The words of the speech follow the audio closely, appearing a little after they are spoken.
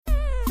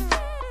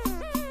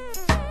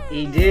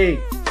ED.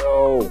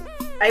 So,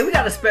 Hey, we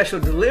got a special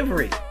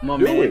delivery, my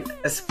Do man. we?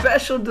 A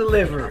special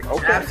delivery.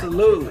 Okay.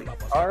 Absolutely.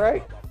 all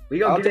right. We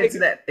gonna I'll get take into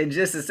that in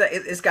just a sec.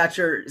 It's got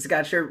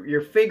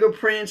your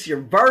fingerprints, your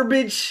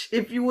verbiage,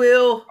 if you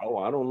will. Oh,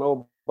 I don't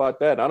know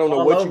about that. I don't know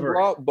All what you over it.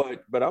 brought,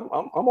 but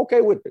I'm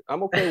okay with it.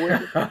 I'm okay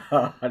with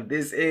it.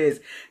 This is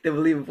the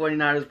Believe in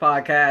 49ers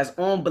podcast.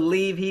 On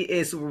Believe, he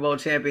is Super Bowl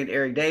champion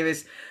Eric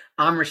Davis.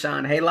 I'm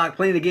Rashawn Haylock.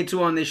 Plenty to get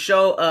to on this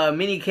show.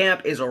 Mini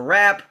camp is a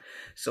wrap,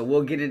 so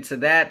we'll get into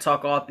that.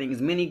 Talk all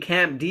things mini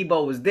camp.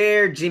 Debo was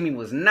there. Jimmy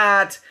was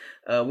not.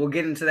 We'll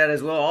get into that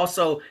as well.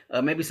 Also,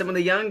 maybe some of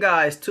the young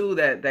guys too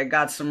that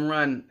got some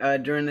run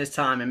during this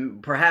time,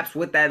 and perhaps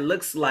what that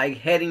looks like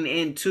heading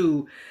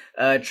into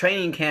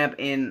training camp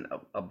in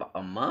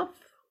a month.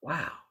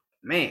 Wow,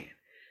 man.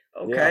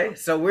 Okay, Yeah.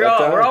 so we're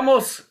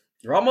almost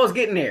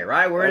getting there,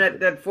 right? We're in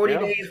that 40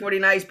 days, 40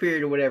 nights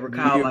period or whatever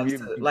Kyle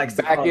likes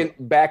to call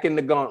it. Back in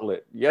the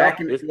gauntlet. Yeah,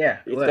 it's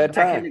Back that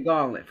time. in the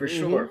gauntlet for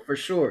sure.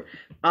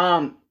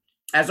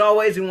 As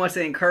always, we want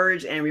to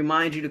encourage and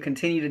remind you to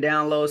continue to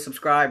download,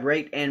 subscribe,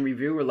 rate, and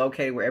review. We're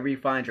located wherever you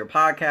find your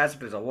podcast. If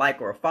there's a like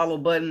or a follow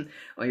button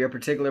on your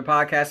particular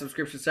podcast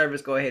subscription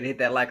service, go ahead and hit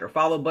that like or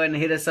follow button.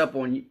 Hit us up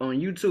on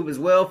YouTube as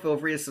well. Feel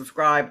free to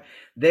subscribe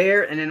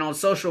there. And then on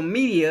social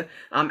media,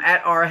 I'm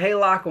at R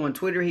Haylock on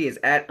Twitter. He is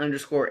at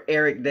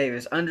 _Eric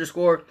Davis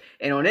 _.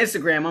 And on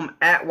Instagram, I'm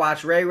at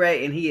Watch Ray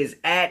Ray, and he is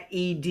at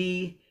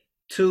ED25.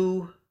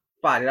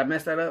 Did I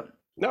mess that up?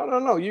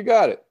 No. You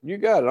got it.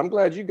 I'm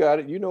glad you got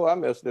it. You know I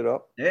messed it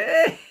up.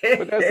 But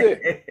that's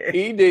it.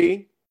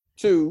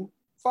 ED25.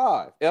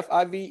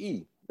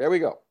 FIVE. There we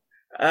go.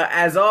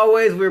 As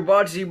always, we're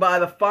brought to you by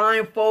the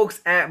fine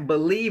folks at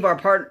Believe,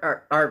 at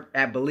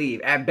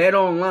Bet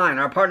Online.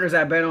 Our partners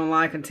at Bet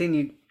Online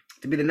continue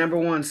to be the number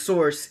one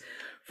source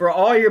for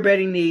all your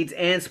betting needs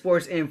and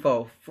sports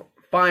info.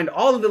 Find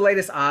all of the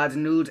latest odds,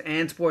 news,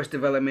 and sports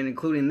development,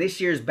 including this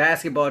year's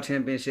basketball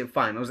championship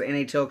finals,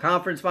 NHL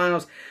conference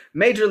finals,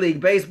 Major League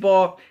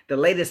Baseball, the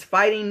latest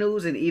fighting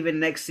news, and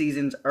even next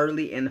season's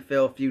early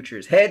NFL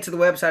futures. Head to the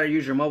website or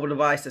use your mobile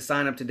device to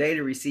sign up today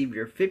to receive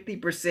your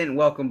 50%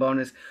 welcome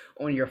bonus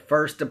on your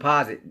first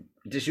deposit.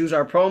 Just use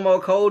our promo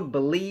code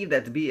BELIEVE,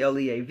 that's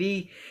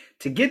BLEAV,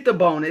 to get the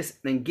bonus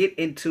and get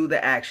into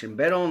the action.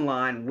 Bet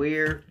Online,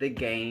 where the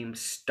game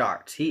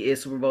starts. He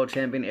is Super Bowl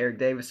champion Eric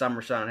Davis. I'm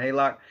Rashawn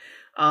Haylock.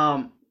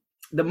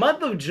 The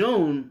month of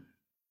June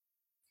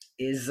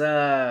is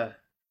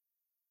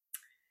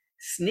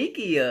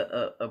sneaky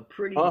a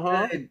pretty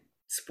good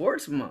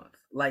sports month.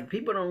 Like,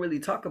 people don't really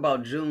talk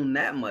about June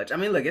that much. I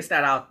mean, look, it's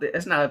not up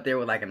there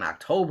with like an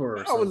October or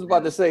something. I was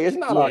about to say it's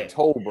not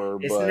October,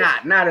 it's but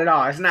not at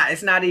all.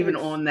 It's not even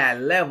on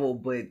that level,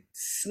 but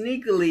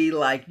sneakily,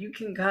 like, you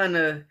can kind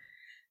of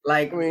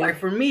like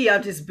for me,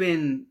 I've just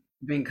been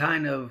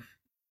kind of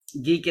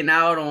geeking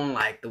out on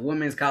like the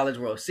Women's College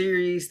World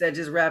Series that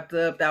just wrapped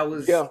up. That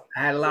was I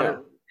had a lot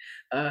of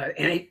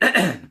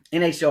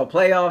NHL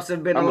playoffs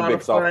have been a lot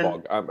of fun.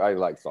 Softball. I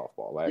like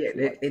softball.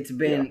 It's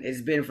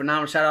been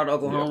phenomenal. Shout out to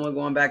Oklahoma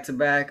going back to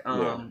back.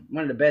 One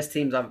of the best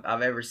teams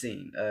I've ever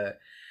seen.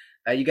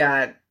 You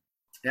got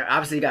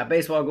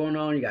baseball going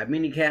on. You got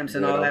mini camps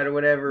and all that or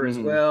whatever as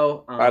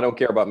well. I don't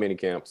care about mini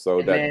camps,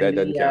 so that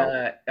doesn't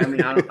count. I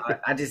mean,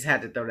 I just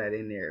had to throw that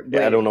in there.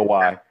 But, I don't know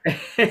why.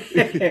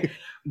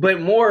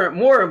 But more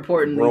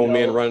importantly, grown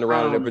men running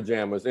around in their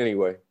pajamas.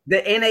 Anyway,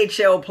 the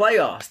NHL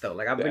playoffs, though,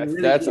 like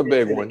that's a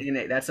big one.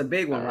 That's a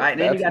big one, right?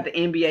 And then you got the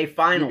NBA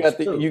finals.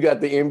 You got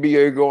the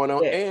NBA going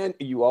on, and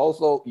you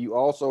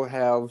also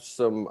have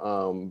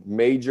some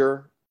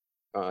major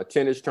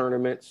tennis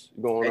tournaments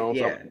going on.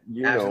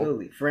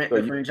 Absolutely. The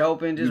French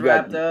Open just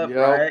wrapped up,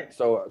 right?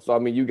 So I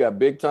mean, you got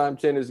big time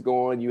tennis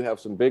going. You have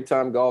some big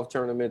time golf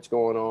tournaments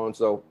going on.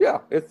 So yeah,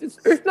 it's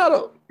not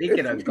a.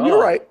 Speaking of golf, you're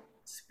right.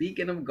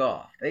 Speaking of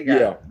golf, they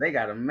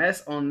got a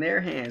mess on their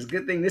hands.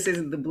 Good thing this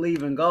isn't the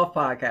Believe in Golf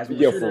podcast.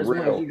 For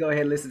real. You go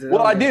ahead and listen to that.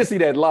 Well, I did see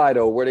that lie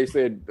though, where they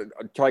said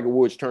Tiger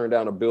Woods turned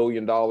down $1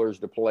 billion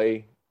to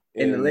play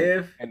in the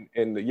live,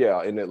 in the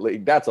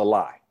league. That's a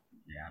lie.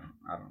 Yeah,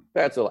 I don't.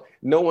 That's a lie.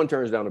 No one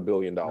turns down $1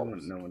 billion. No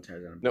one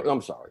turns down. No,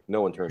 I'm sorry.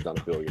 No one turns down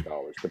 $1 billion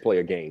to play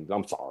a game.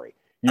 I'm sorry.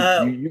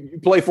 You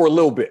play for a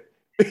little bit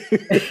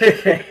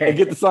and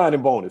get the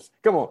signing bonus.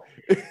 Come on.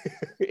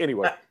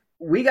 Anyway.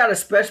 We got a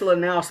special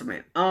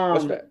announcement.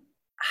 What's that?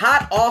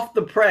 Hot off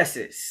the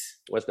presses.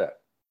 What's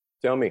that?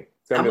 Tell me.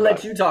 I'm gonna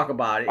let you talk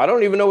about it. I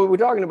don't even know what we're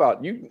talking about.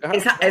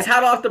 It's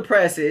hot off the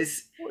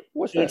presses.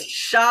 What's that? It's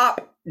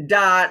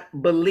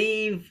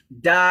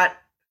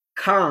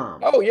shop.believe.com.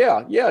 Oh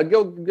yeah.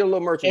 Go get a little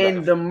merchandise.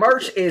 And the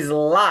merch is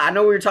live. I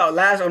know we were talking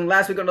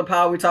last week on the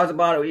pod. We talked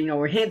about it. You know,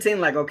 we're hinting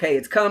like, okay,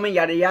 it's coming.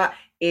 Yada yada.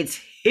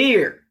 It's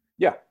here.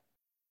 Yeah.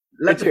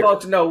 Let the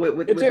folks know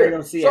what they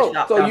don't see at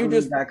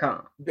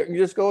shop.believe.com. You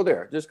just go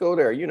there.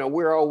 You know,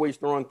 we're always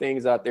throwing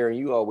things out there, and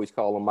you always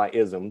call them my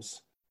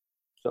isms.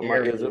 Some of my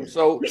isms.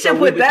 We should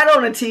put that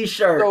on a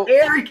t-shirt.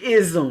 Eric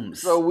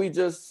isms. So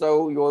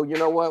well, you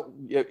know what?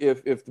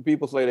 If the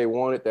people say they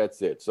want it,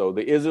 that's it. So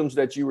the isms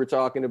that you were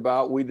talking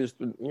about, we just,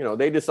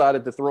 they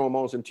decided to throw them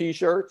on some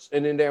t-shirts,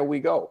 and then there we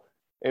go.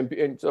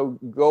 And so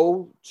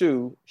go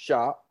to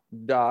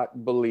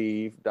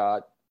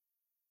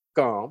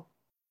shop.believe.com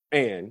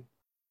and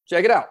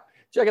check it out.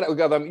 Check it out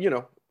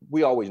because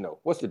we always know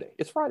what's the day.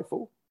 It's Friday,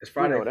 fool. It's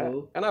Friday,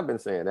 fool. And I've been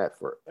saying that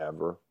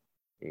forever,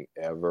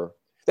 ever.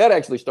 That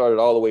actually started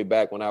all the way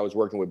back when I was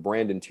working with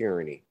Brandon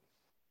Tierney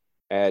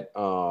at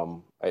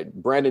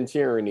Brandon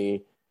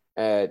Tierney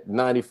at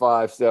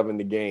 95.7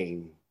 The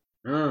Game.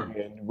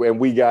 And when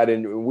we got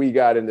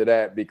into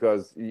that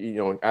because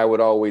I would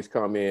always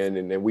come in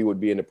and then we would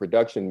be in a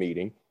production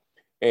meeting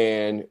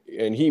and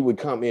he would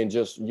come in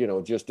just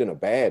in a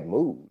bad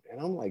mood.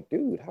 And I'm like,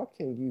 dude, how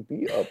can you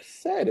be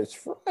upset? It's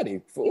Friday,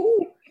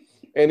 fool.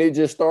 And it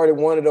just started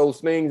one of those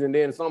things. And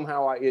then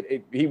somehow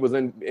he was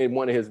in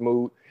one of his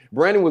moods.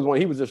 Brandon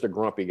he was just a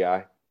grumpy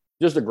guy.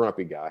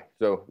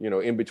 So,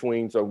 in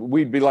between. So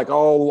we'd be like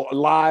all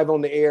live on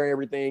the air and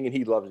everything. And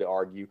he loves to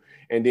argue.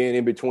 And then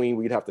in between,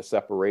 we'd have to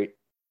separate.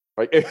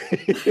 Like,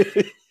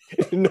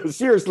 no,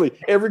 seriously,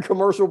 every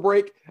commercial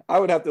break, I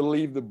would have to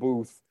leave the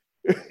booth.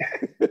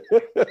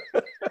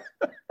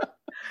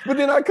 But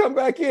then I come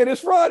back in, it's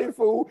Friday,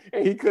 fool.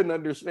 And he couldn't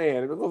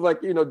understand. It was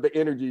like, the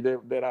energy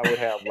that I would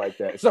have like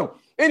that. So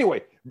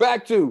anyway,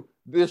 back to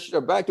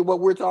what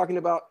we're talking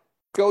about.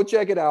 Go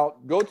check it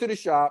out. Go to the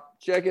shop.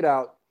 Check it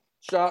out.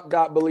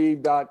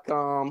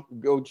 Shop.believe.com.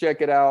 Go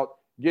check it out.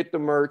 Get the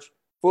merch.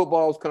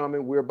 Football's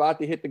coming. We're about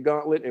to hit the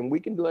gauntlet, and we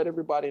can let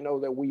everybody know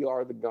that we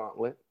are the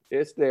gauntlet.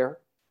 It's there.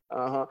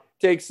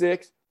 Take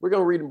 6. We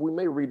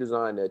may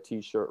redesign that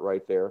t-shirt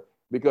right there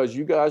because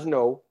you guys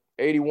know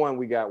 81,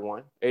 we got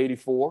one.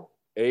 84,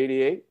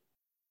 88,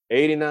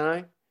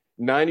 89,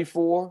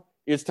 94.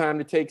 It's time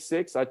to take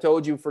 6. I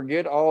told you,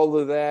 forget all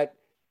of that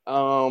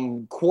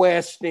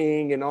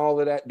questing and all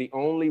of that. The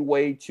only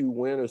way to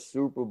win a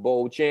Super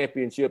Bowl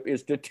championship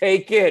is to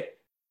take it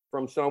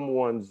from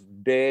someone's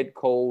dead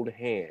cold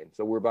hand.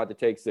 So we're about to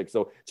take 6.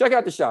 So check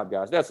out the shop,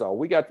 guys. That's all.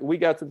 We got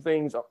some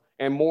things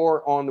and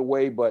more on the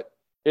way, but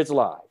it's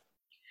live.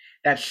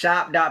 That's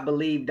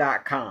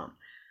shop.believe.com.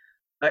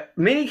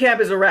 Minicamp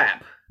is a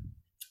wrap.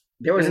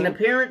 There was an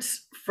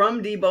appearance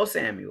from Deebo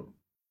Samuel.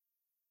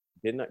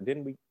 Didn't I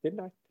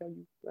tell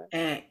you that?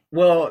 And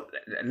well,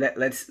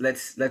 let's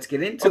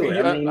get into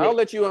it. I'll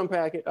let you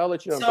unpack it.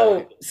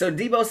 So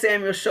Deebo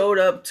Samuel showed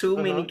up to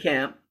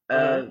minicamp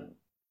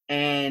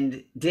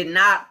and did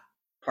not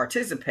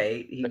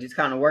participate. He just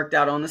kind of worked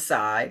out on the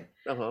side.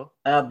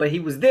 But he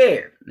was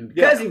there. And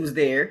because he was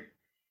there,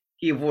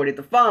 he avoided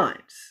the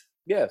fines.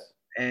 Yes.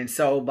 And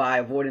so by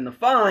avoiding the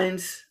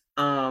fines,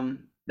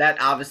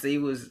 that obviously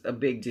was a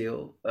big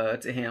deal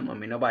to him. I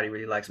mean, nobody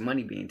really likes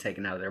money being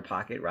taken out of their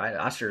pocket, right?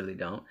 I surely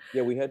don't.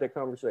 Yeah, we had that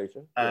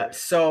conversation.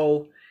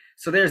 So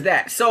there's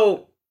that.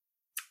 So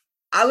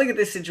I look at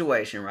this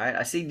situation, right?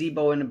 I see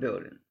Deebo in the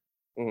building.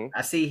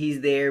 I see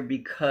he's there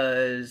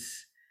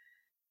because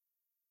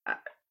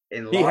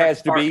he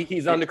has to be.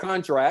 He's under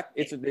contract.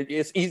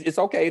 It's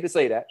okay to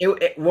say that.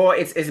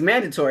 It's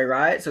mandatory,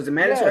 right? So it's a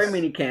mandatory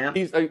minicamp.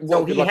 He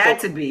had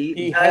to be.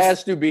 He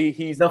has to be.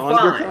 He's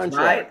under contract,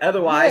 right?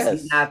 Otherwise,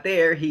 he's not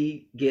there.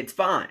 He gets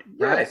fined,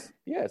 right?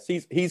 Yes.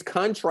 He's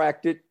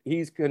contracted.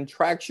 He's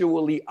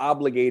contractually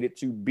obligated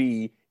to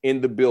be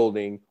in the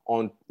building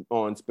on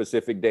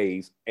specific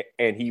days,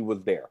 and he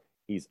was there.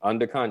 He's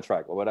under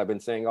contract. Well, what I've been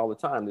saying all the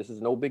time, this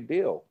is no big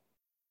deal.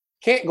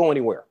 Can't go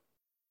anywhere.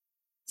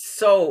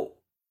 So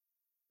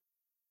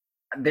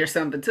there's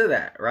something to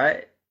that,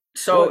 right?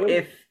 So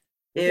if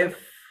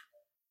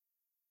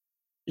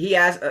he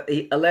asked,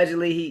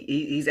 allegedly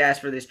he's asked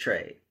for this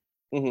trade,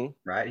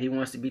 right? He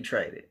wants to be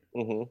traded,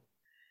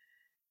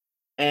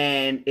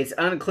 and it's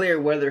unclear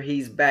whether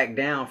he's backed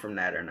down from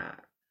that or not.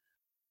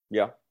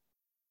 Yeah.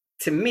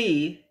 To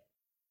me,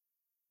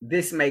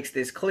 this makes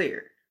this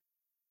clear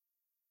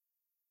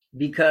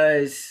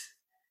because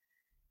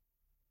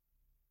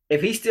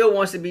if he still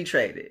wants to be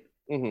traded.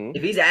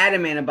 If he's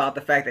adamant about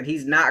the fact that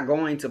he's not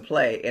going to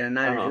play in a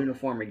Niners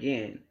uniform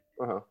again,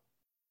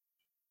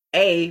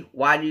 A,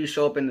 why do you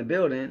show up in the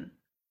building?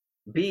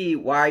 B,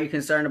 why are you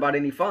concerned about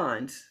any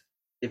fines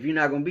if you're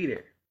not going to be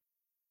there?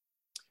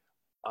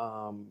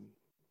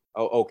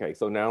 Okay.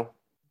 So now,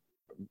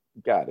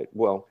 got it.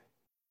 Well,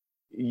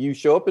 you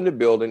show up in the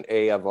building,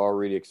 A, I've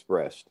already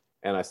expressed,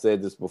 and I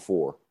said this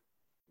before.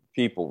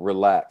 People,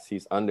 relax.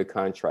 He's under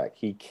contract.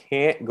 He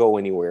can't go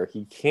anywhere.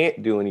 He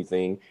can't do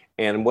anything.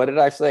 And what did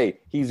I say?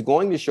 He's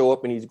going to show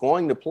up and he's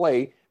going to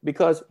play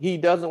because he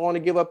doesn't want to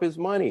give up his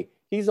money.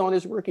 He's on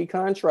his rookie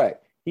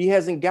contract. He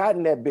hasn't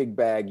gotten that big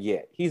bag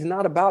yet. He's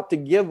not about to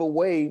give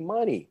away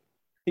money.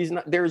 He's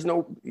not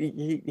going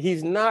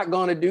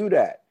to do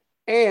that.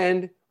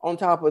 And on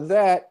top of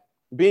that,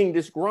 being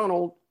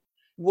disgruntled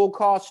will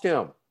cost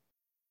him.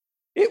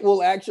 It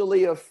will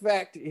actually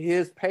affect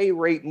his pay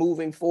rate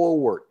moving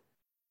forward.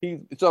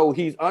 So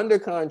he's under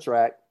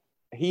contract.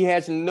 He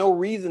has no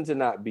reason to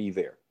not be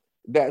there.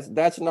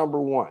 That's number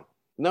one.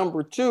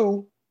 Number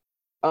two,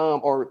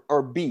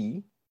 or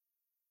B,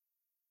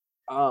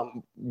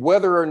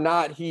 whether or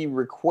not he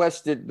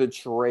requested the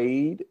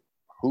trade,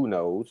 who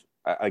knows?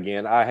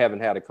 Again, I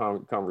haven't had a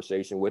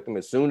conversation with him.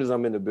 As soon as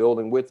I'm in the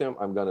building with him,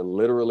 I'm going to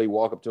literally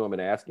walk up to him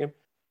and ask him.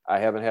 I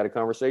haven't had a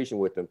conversation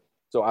with him,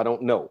 so I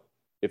don't know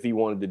if he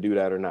wanted to do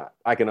that or not.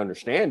 I can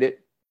understand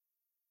it,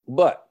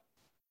 but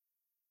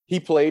he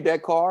played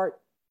that card.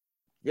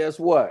 Guess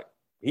what?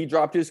 He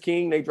dropped his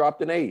king. They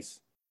dropped an ace.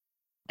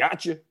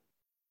 Gotcha.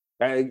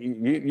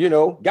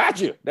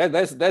 Gotcha.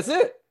 That's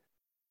it.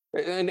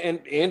 And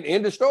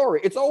end the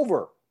story. It's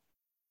over.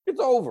 It's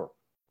over.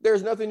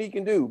 There's nothing he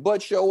can do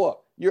but show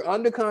up. You're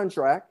under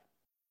contract.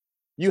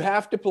 You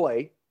have to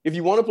play. If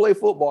you want to play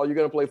football, you're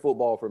going to play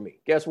football for me.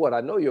 Guess what?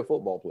 I know you're a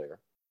football player.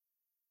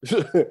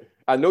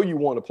 I know you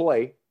want to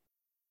play.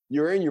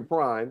 You're in your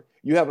prime.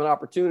 You have an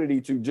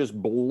opportunity to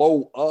just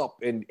blow up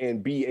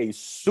and be a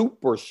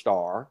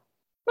superstar,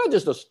 not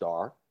just a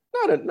star,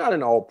 not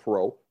an all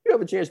pro. You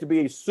have a chance to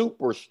be a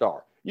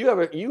superstar. You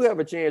have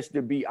a chance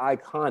to be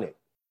iconic.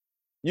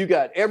 You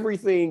got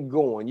everything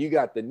going. You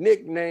got the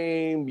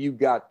nickname, you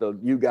got the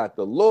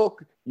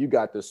look, you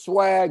got the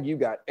swag, you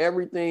got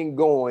everything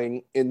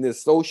going in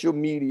this social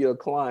media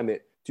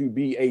climate to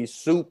be a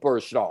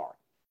superstar.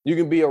 You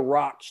can be a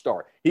rock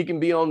star. He can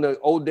be on the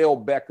Odell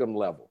Beckham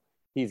level.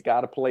 He's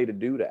got to play to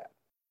do that.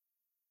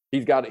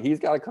 He's got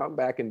to come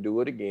back and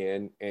do it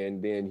again,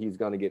 and then he's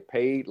going to get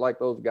paid like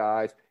those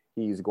guys.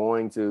 He's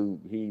going to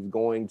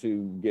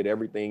get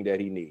everything that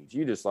he needs.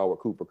 You just saw what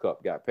Cooper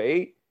Kupp got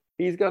paid.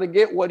 He's going to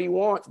get what he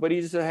wants, but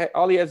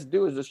all he has to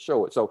do is just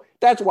show it. So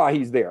that's why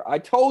he's there. I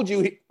told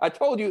you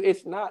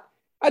it's not.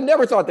 I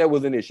never thought that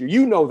was an issue.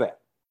 You know that.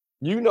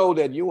 You know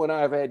that you and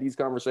I have had these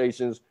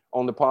conversations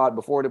on the pod,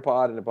 before the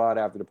pod, and the pod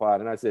after the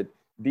pod. And I said,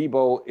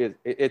 Debo,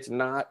 it's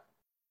not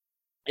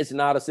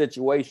a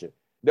situation.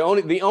 The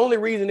only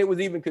reason it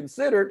was even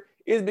considered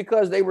is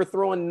because they were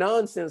throwing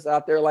nonsense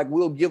out there like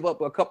we'll give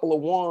up a couple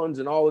of ones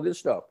and all of this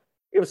stuff.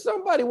 If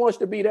somebody wants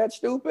to be that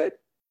stupid,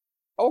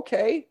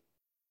 okay.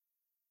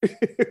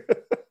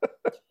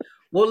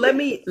 Well, let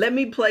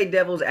me play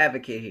devil's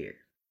advocate here,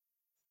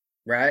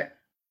 right?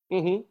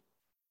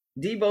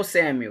 Mm-hmm. Deebo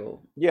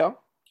Samuel, yeah,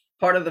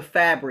 part of the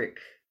fabric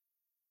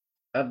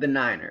of the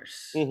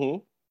Niners. Mm-hmm.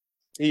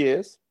 He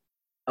is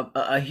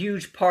a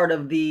huge part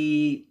of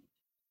the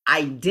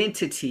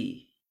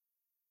identity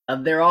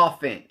of their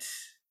offense.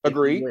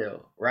 Agreed.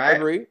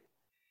 Right?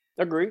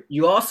 Agreed.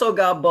 You also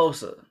got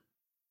Bosa.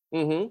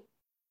 Mm-hmm.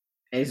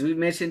 As we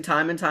mentioned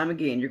time and time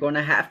again, you're going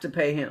to have to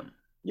pay him.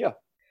 Yeah.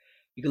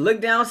 You can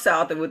look down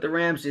south at what the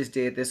Rams just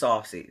did this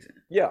offseason.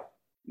 Yeah.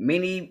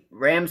 Many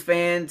Rams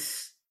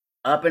fans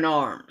up in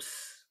arms.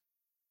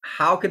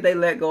 How could they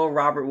let go of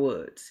Robert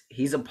Woods?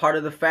 He's a part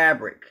of the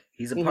fabric.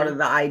 He's a part of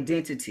the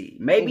identity.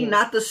 Maybe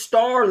not the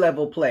star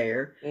level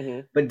player,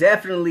 but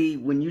definitely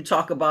when you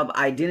talk about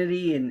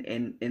identity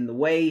and the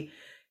way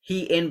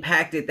he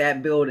impacted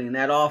that building,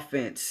 that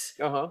offense,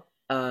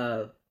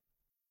 a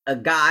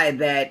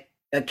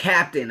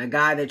captain, a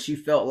guy that you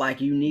felt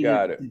like you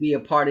needed to be a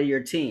part of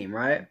your team,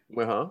 right?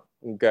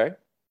 Okay.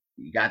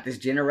 You got this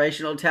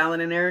generational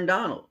talent in Aaron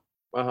Donald.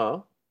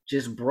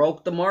 Just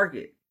broke the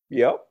market.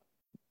 Yep.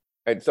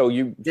 And so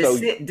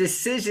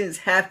decisions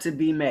have to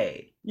be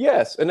made.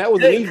 Yes, and that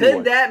was an easy one.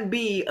 Could that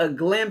be a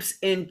glimpse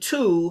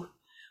into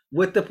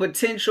what the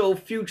potential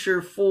future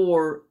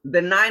for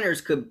the Niners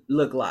could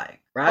look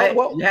like? Right?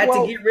 You had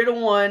to get rid of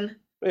one.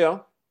 Yeah.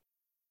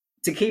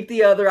 To keep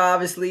the other,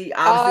 obviously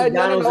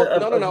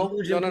Donald's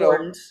huge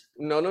importance.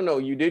 No.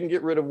 You didn't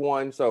get rid of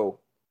one. So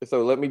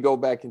let me go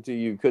back into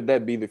you. Could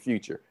that be the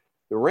future?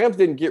 The Rams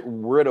didn't get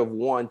rid of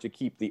one to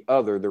keep the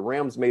other. The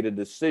Rams made a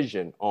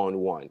decision on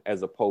one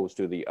as opposed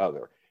to the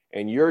other.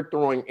 And you're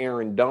throwing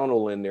Aaron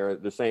Donald in there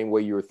the same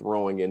way you're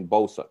throwing in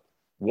Bosa.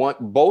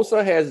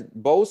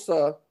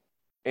 Bosa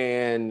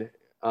and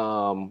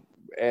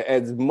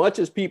as much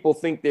as people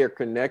think they're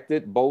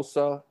connected,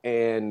 Bosa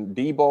and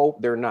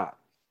Debo, they're not.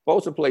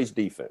 Bosa plays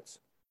defense.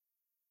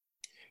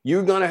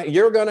 You got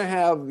your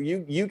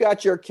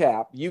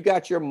cap, you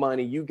got your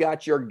money, you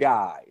got your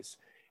guys.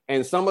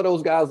 And some of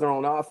those guys are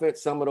on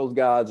offense, some of those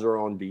guys are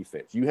on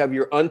defense. You have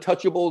your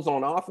untouchables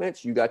on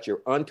offense, you got your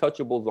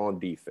untouchables on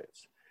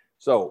defense.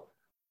 So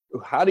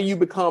how do you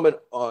become an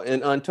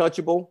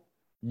untouchable?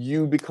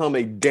 You become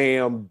a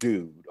damn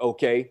dude,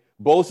 okay?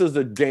 Bosa's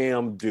a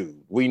damn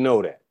dude. We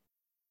know that.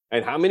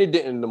 And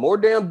the more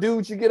damn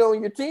dudes you get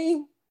on your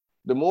team,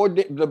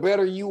 the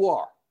better you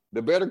are.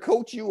 The better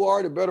coach you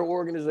are, the better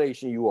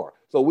organization you are.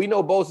 So we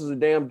know Bosa's a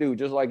damn dude,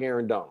 just like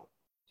Aaron Donald.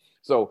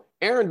 So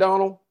Aaron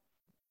Donald,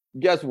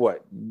 guess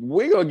what?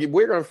 We're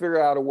gonna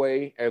figure out a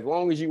way. As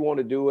long as you want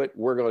to do it,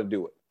 we're gonna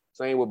do it.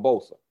 Same with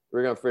Bosa.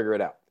 We're gonna figure it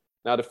out.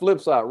 Now the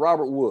flip side,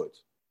 Robert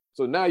Woods.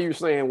 So now you're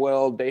saying,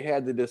 well, they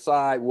had to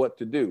decide what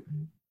to do.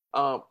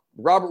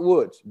 Robert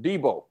Woods,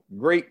 Debo,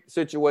 great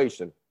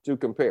situation to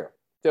compare.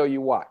 Tell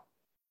you why.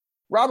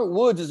 Robert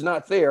Woods is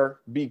not there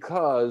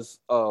because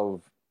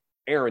of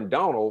Aaron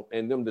Donald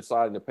and them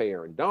deciding to pay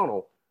Aaron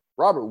Donald.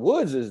 Robert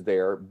Woods is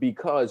there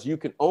because you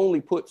can only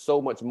put so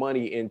much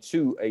money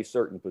into a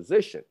certain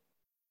position.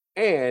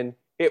 And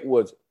it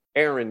was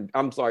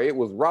it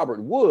was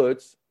Robert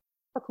Woods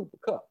or Cooper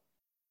Kupp.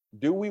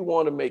 Do we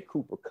want to make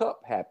Cooper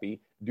Kupp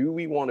happy? Do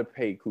we want to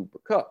pay Cooper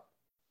Kupp?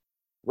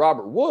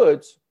 Robert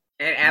Woods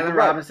and Allen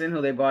Robinson,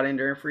 who they bought in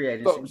during free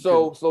agency.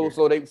 So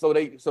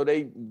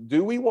they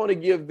do we want to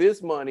give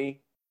this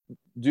money?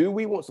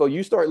 So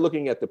you start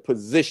looking at the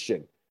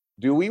position.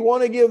 Do we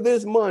want to give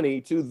this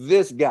money to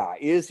this guy?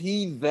 Is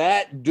he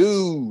that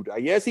dude?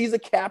 Yes, he's a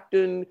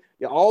captain,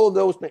 all of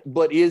those things,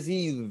 but is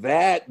he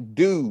that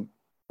dude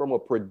from a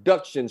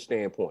production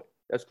standpoint?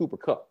 That's Cooper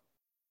Kupp.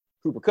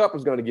 Cooper Kupp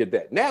is going to get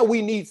that. Now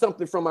we need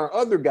something from our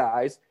other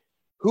guys.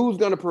 Who's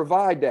going to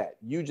provide that?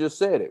 You just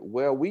said it.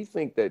 Well, we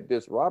think that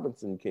this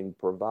Robinson can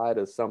provide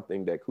us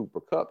something that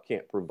Cooper Kupp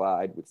can't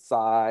provide with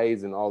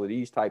size and all of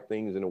these type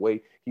things in a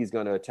way he's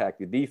going to attack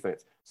the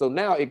defense. So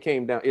now it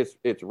came down.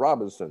 It's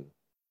Robinson.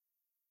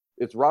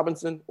 It's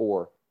Robinson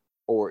or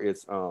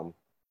it's why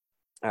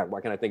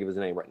can't I think of his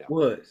name right now?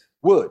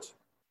 Woods.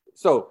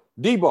 So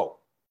Debo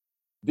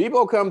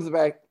comes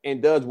back and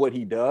does what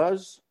he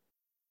does.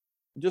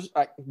 Just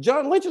like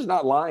John Lynch is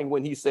not lying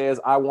when he says,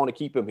 I want to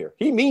keep him here.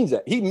 He means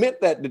that. He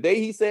meant that the day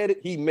he said it,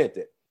 he meant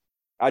it.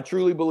 I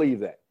truly believe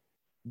that.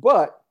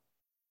 But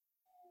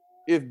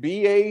if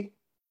BA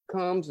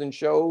comes and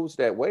shows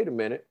that, wait a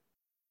minute,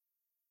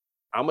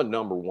 I'm a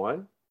number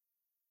one.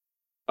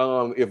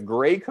 If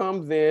Gray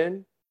comes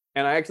in,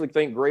 and I actually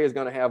think Gray is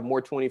going to have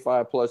more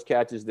 25 plus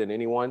catches than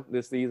anyone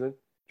this season,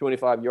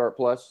 25 yard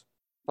plus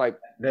type.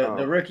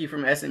 The rookie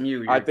from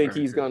SMU. I think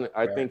he's going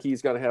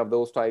to have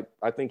those type.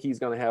 I think he's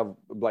going to have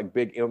like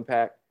big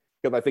impact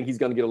because I think he's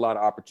going to get a lot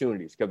of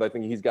opportunities because I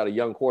think he's got a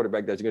young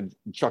quarterback that's going to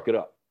chuck it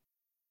up.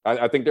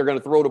 I think they're going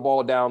to throw the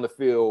ball down the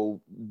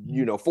field,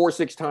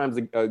 4-6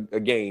 times a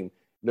game.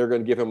 They're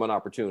going to give him an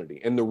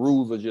opportunity. And the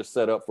rules are just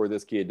set up for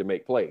this kid to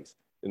make plays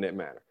in that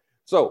manner.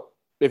 So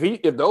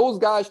if those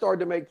guys start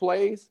to make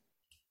plays,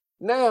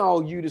 now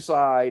you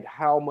decide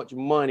how much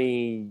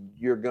money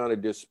you're going to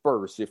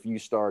disperse if you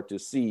start to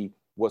see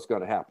what's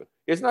going to happen.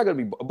 It's not going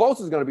to be –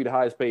 Bosa is going to be the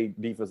highest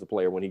paid defensive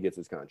player when he gets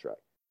his contract.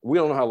 We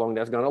don't know how long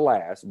that's going to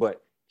last,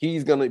 but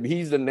he's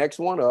the next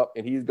one up,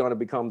 and he's going to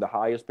become the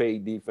highest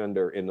paid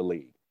defender in the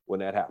league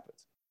when that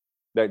happens.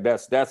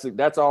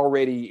 That's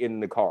already in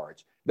the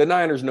cards. The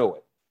Niners know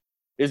it.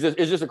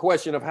 It's just a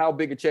question of how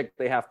big a check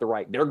they have to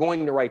write. They're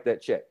going to write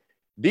that check.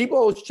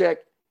 Debo's check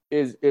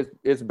is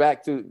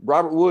back to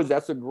Robert Woods.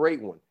 That's a great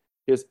one.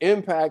 His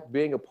impact,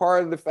 being a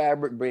part of the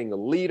fabric, being a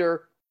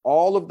leader,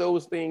 all of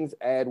those things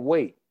add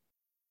weight.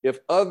 If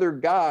other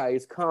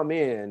guys come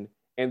in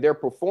and their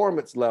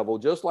performance level,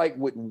 just like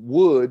with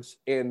Woods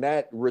and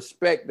that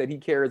respect that he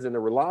carries in the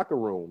locker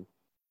room,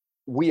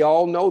 we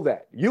all know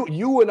that.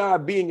 You and I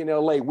being in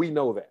LA, we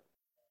know that.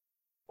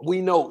 We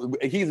know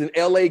he's an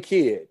LA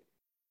kid.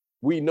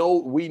 We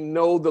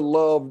know the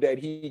love that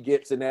he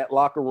gets in that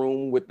locker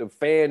room with the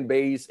fan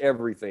base,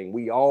 everything.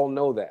 We all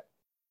know that.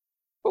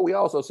 But we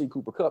also see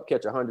Cooper Kupp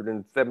catch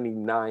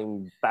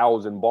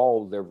 179,000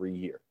 balls every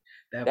year.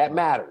 That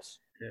matters.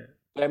 Yeah.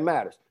 That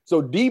matters.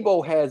 So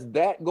Debo has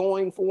that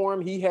going for him.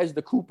 He has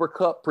the Cooper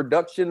Kupp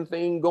production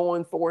thing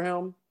going for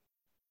him.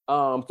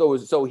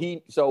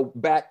 So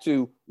back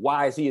to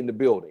why is he in the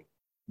building?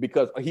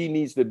 Because he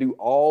needs to do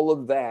all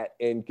of that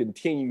and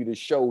continue to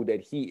show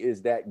that he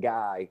is that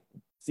guy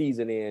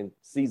season in,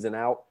 season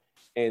out.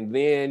 And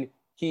then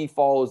he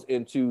falls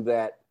into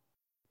that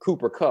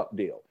Cooper Kupp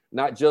deal,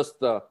 not just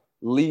the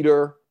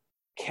leader,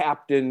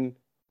 captain,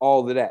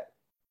 all of that.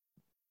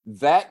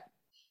 That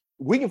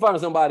we can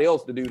find somebody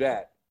else to do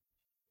that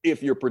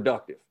if you're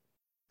productive,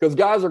 because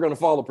guys are going to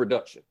follow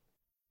production.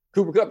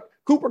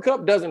 Cooper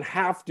Kupp doesn't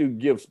have to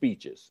give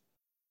speeches.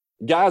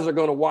 Guys are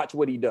going to watch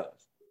what he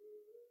does,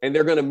 and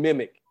they're going to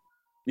mimic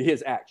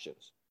his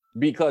actions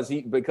because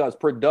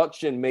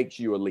production makes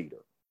you a leader.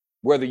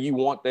 Whether you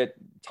want that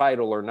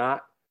title or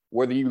not,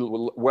 whether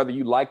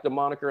you like the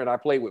moniker. And I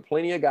played with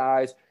plenty of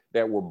guys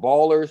that were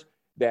ballers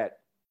that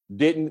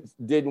didn't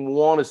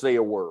want to say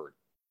a word,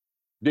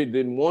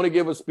 didn't want to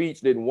give a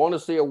speech, didn't want to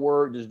say a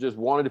word, just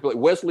wanted to play.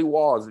 Wesley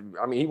Walls,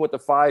 I mean, he went to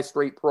 5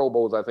 straight Pro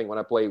Bowls, I think, when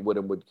I played with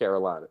him with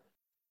Carolina.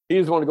 He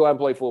just wanted to go out and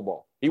play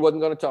football. He wasn't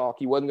going to talk.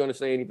 He wasn't going to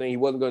say anything. He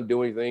wasn't going to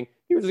do anything.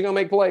 He was just going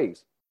to make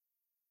plays.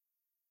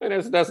 And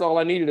that's all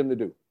I needed him to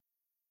do.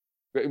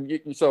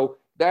 So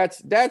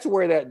that's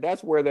where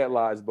that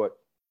lies. But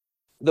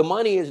the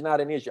money is not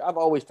an issue. I've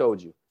always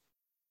told you.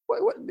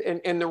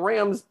 And the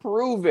Rams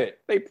prove it.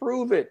 They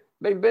prove it.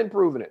 They've been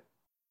proving it.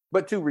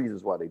 But 2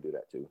 reasons why they do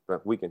that too.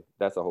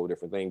 That's a whole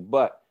different thing.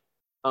 But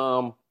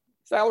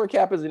salary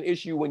cap is an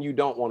issue when you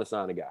don't want to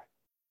sign a guy.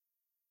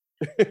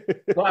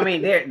 Well, I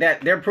mean,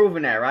 they're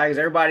proving that, right? Because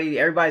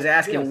everybody's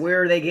asking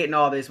where are they getting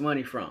all this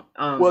money from?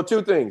 Well,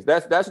 2 things.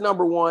 That's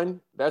number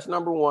one. That's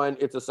number one.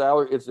 It's a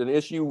salary. It's an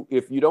issue.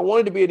 If you don't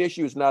want it to be an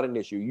issue, it's not an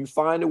issue. You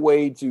find a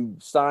way to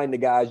sign the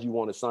guys you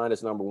want to sign.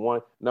 That's number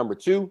one. Number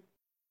 2,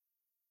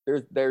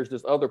 there's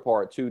this other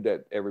part too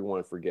that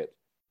everyone forgets.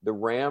 The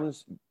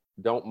Rams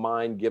don't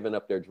mind giving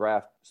up their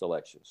draft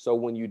selections. So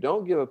when you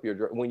don't give up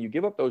when you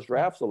give up those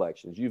draft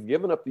selections, you've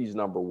given up these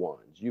number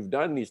ones. You've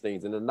done these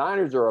things, and the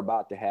Niners are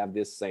about to have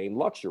this same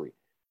luxury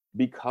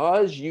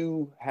because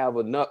you have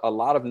a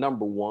lot of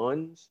number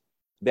ones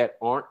that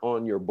aren't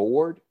on your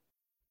board.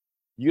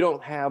 You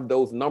don't have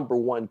those number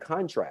one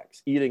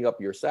contracts eating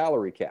up your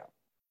salary cap.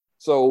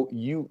 So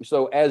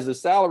as the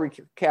salary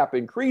cap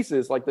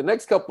increases, like the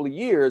next couple of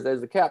years, as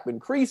the cap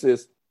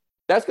increases,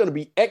 that's going to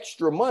be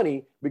extra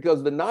money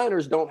because the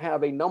Niners don't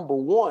have a number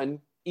one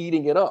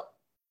eating it up.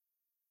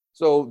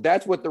 So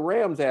that's what the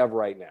Rams have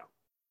right now.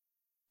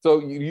 So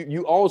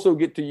you also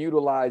get to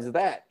utilize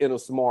that in a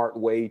smart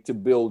way to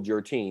build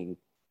your team.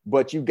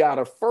 But you got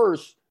to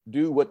first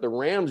do what the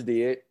Rams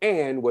did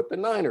and what the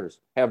Niners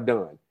have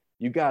done.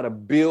 You got to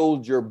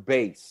build your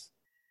base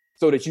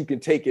so that you can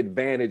take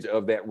advantage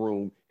of that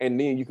room, and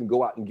then you can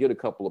go out and get a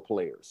couple of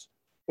players.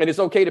 And it's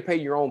okay to pay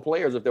your own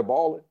players if they're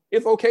balling.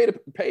 It's okay to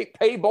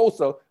pay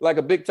Bosa like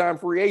a big-time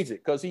free agent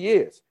because he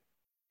is.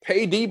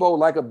 Pay Debo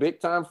like a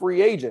big-time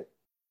free agent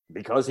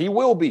because he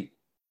will be.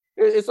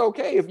 It's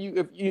okay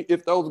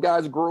if those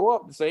guys grow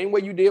up the same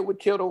way you did with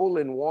Kittle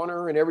and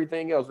Warner and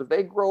everything else. If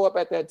they grow up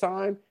at that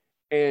time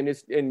and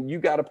you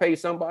got to pay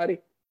somebody,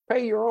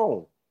 pay your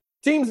own.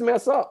 Teams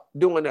mess up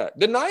doing that.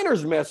 The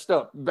Niners messed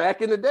up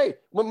back in the day.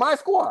 With my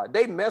squad,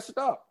 they messed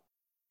up.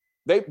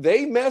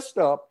 They messed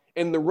up,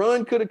 and the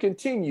run could have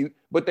continued,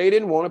 but they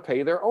didn't want to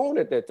pay their own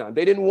at that time.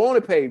 They didn't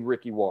want to pay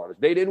Ricky Waters.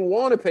 They didn't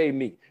want to pay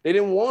me. They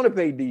didn't want to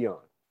pay Dion.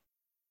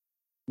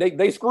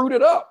 They screwed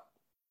it up.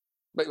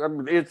 But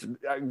it's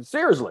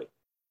seriously.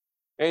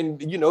 And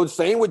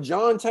same with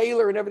John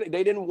Taylor and everything.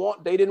 They didn't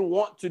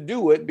want to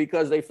do it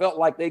because they felt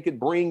like they could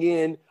bring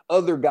in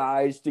other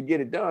guys to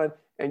get it done.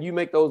 And you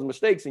make those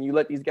mistakes and you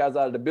let these guys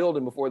out of the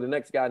building before the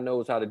next guy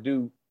knows how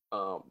to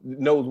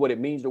knows what it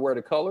means to wear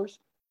the colors.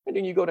 And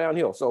then you go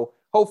downhill. So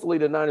hopefully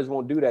the Niners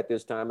won't do that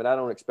this time, and I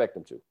don't expect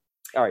them to.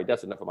 All right,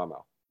 that's enough of my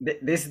mouth.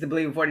 This is the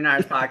Believe in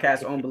 49ers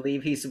podcast on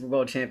Believe. He's Super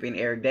Bowl champion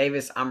Eric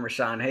Davis. I'm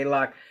Rashawn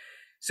Haylock.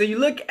 So you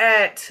look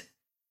at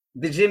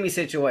the Jimmy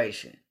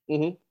situation,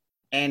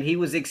 and he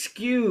was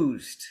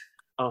excused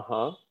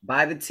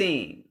by the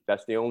team.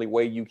 That's the only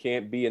way you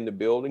can't be in the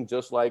building,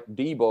 just like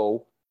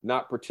Debo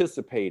not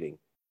participating.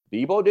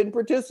 Debo didn't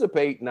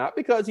participate, not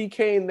because he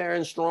came there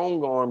and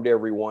strong-armed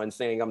everyone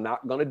saying, I'm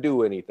not going to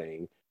do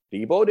anything.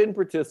 Debo didn't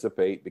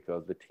participate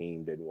because the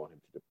team didn't want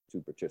him to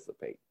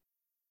participate.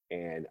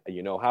 And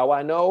you know how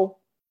I know?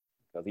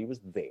 Because he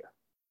was there.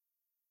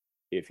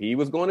 If he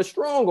was going to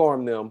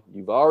strong-arm them,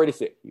 you've already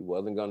said he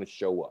wasn't going to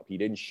show up. He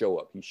didn't show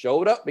up. He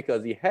showed up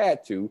because he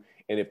had to.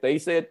 And if they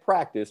said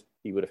practice,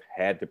 he would have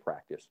had to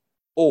practice.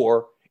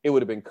 Or it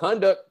would have been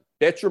conduct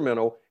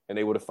detrimental, and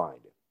they would have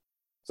fined him.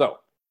 So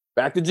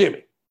back to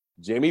Jimmy.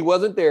 Jimmy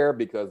wasn't there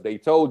because they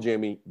told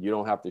Jimmy, you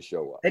don't have to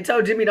show up. They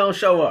told Jimmy don't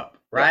show up,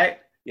 right?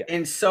 Yeah.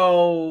 And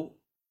so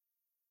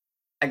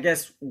I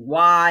guess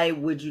why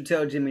would you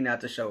tell Jimmy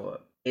not to show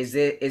up?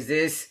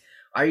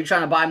 Are you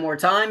trying to buy more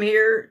time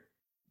here?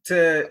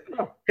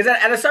 Because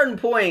at a certain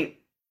point,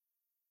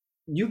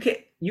 you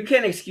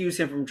can't excuse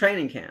him from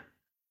training camp.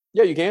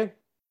 Yeah, you can.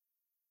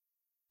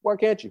 Why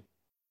can't you?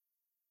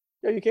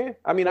 Yeah, you can.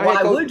 I mean,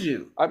 why would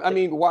you? I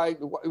mean, why?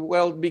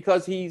 Well,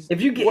 because he's.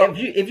 If you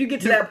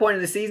get to that point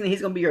of the season,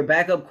 he's going to be your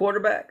backup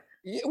quarterback.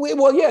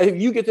 Well, yeah.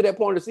 If you get to that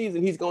point of the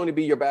season, he's going to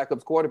be your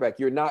backup quarterback.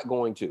 You're not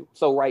going to.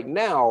 So right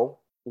now,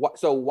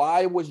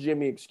 why was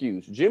Jimmy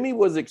excused? Jimmy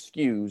was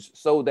excused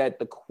so that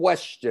the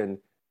question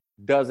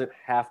doesn't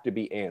have to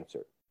be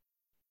answered.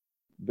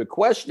 The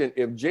question: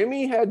 if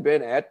Jimmy had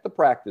been at the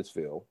practice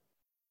field,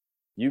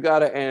 you got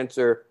to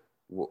answer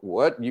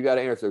what? You got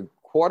to answer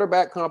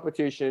quarterback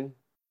competition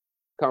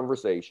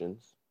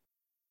conversations.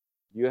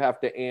 You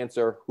have to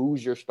answer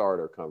who's your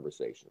starter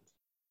conversations.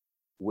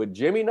 With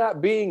Jimmy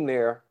not being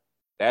there,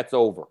 that's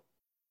over.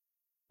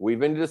 We've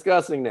been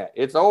discussing that.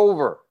 It's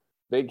over.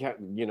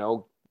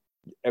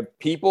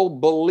 People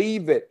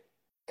believe it.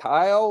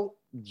 Kyle,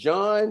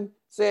 John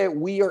said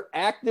we are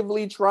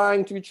actively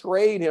trying to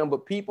trade him,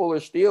 but people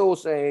are still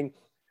saying,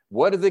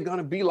 what is it going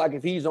to be like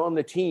if he's on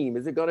the team?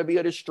 Is it going to be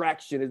a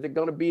distraction? Is it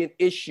going to be an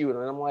issue?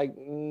 And I'm like,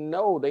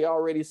 no, they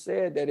already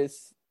said that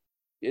it's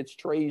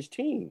Trey's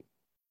team.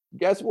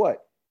 Guess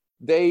what?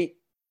 They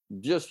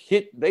just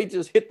hit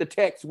the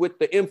text with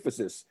the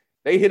emphasis.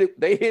 They hit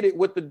it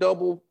with the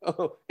double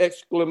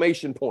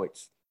exclamation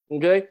points.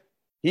 Okay?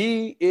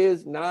 He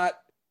is not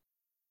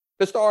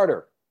the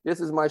starter. This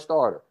is my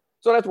starter.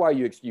 So that's why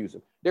you excuse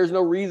him. There's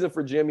no reason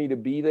for Jimmy to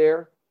be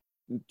there.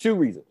 Two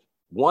reasons.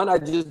 One, I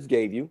just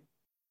gave you.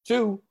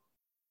 Two,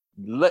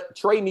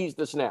 Trey needs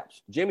the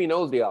snaps. Jimmy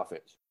knows the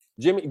offense.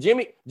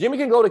 Jimmy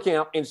can go to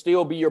camp and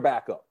still be your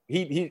backup.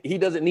 He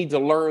doesn't need to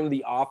learn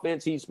the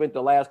offense. He spent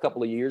the last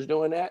couple of years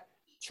doing that.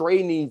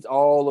 Trey needs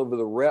all of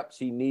the reps.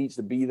 He needs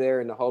to be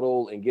there in the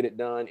huddle and get it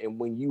done. And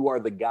when you are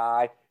the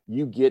guy,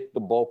 you get the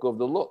bulk of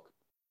the look.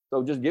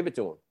 So just give it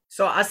to him.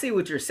 So I see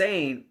what you're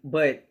saying,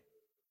 but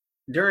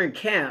during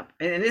camp,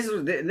 and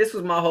this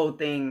was my whole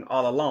thing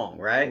all along,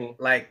 right?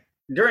 Mm-hmm. Like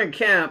during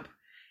camp,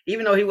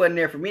 even though he wasn't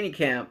there for mini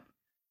camp,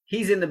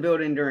 he's in the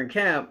building during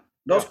camp,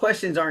 those Yeah.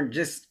 questions aren't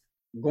just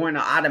going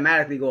to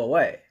automatically go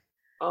away.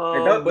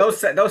 But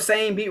Those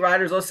same beat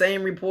writers, those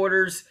same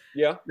reporters,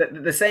 yeah,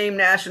 the same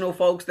national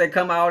folks that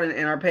come out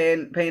and are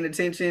paying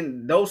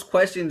attention, those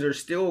questions are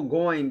still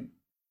going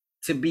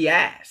to be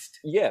asked.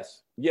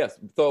 yes, yes.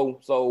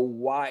 So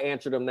why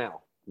answer them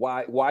now?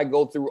 Why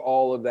go through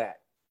all of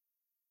that?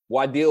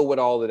 Why deal with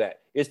all of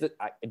that?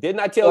 Didn't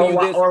I tell you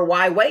this? Or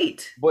why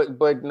wait?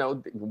 But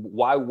no,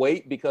 why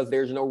wait? Because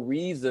there's no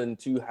reason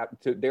to have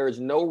to. There is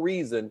no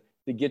reason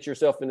to get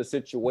yourself in a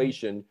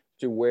situation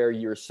to where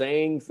you're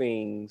saying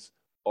things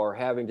or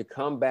having to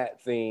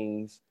combat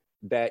things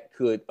that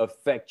could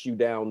affect you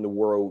down the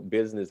road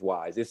business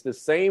wise. It's the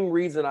same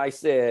reason I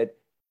said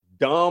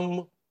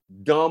dumb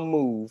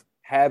move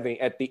having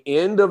at the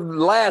end of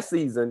last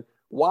season.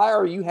 Why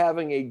are you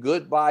having a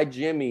goodbye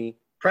Jimmy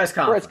press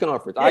conference?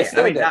 Yeah, I said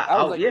I mean, that.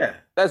 I was like, yeah,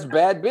 that's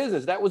bad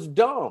business. That was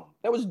dumb.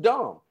 That was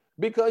dumb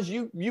because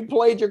you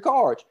played your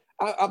cards.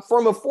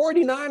 From a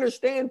 49er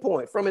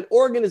standpoint, from an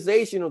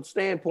organizational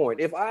standpoint,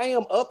 if I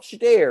am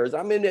upstairs,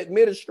 I'm an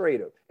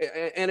administrator,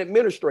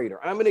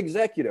 I'm an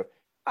executive,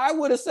 I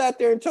would have sat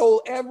there and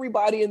told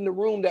everybody in the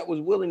room that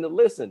was willing to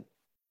listen,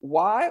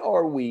 why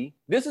are we,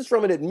 this is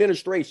from an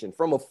administration,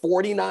 from a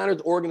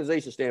 49ers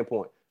organization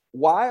standpoint,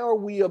 why are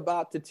we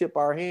about to tip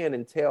our hand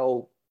and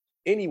tell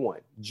anyone,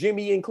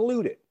 Jimmy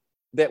included,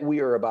 that we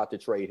are about to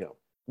trade him?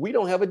 We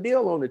don't have a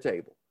deal on the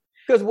table.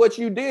 Because what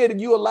you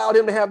did, you allowed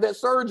him to have that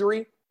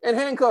surgery and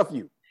handcuff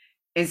you.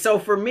 And so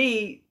for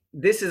me,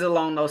 this is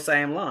along those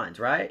same lines,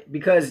 right?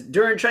 Because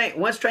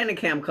once training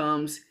camp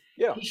comes,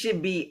 he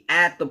should be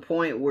at the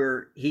point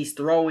where he's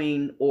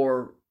throwing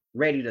or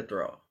ready to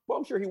throw. Well,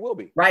 I'm sure he will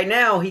be. Right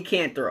now, he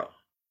can't throw.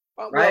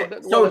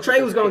 Right? So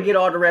Trey was going to get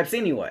all the reps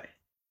anyway.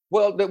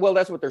 Well,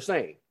 that's what they're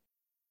saying.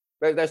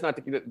 That's not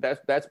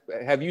that's.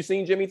 Have you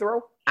seen Jimmy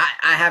throw? I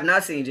have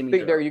not seen Jimmy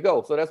throw. There you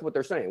go. So that's what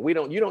they're saying. You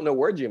don't know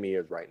where Jimmy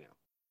is right now.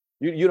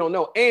 You don't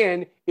know.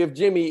 And if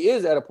Jimmy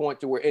is at a point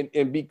to where,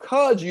 and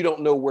because you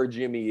don't know where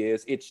Jimmy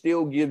is, it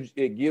still gives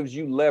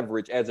you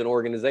leverage as an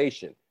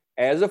organization,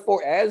 as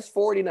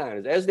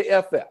 49ers, as the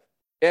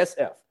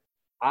SF.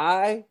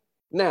 I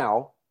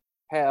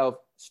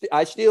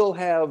still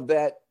have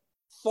that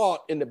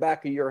thought in the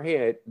back of your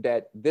head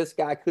that this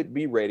guy could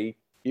be ready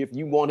if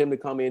you want him to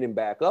come in and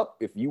back up,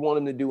 if you want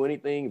him to do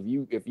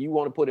anything, if you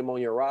want to put him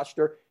on your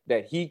roster,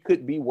 that he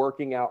could be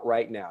working out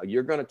right now.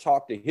 You're going to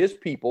talk to his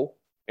people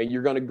and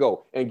you're going to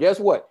go. And guess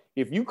what?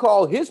 If you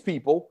call his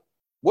people,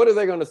 what are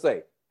they going to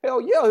say?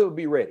 Hell yeah, he'll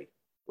be ready,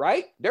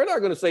 right? They're not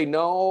going to say,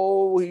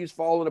 no, he's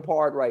falling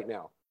apart right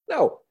now.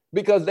 No,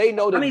 because they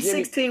know that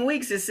 16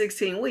 weeks is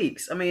 16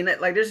 weeks. I mean,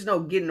 like, there's no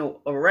getting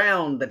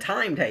around the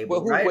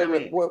timetable,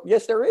 right? Well,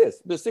 yes, there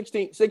is. The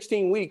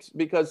 16 weeks,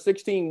 because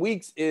 16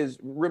 weeks is,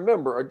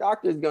 remember, a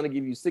doctor is going to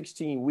give you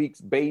 16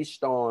 weeks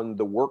based on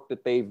the work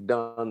that they've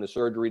done, the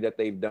surgery that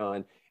they've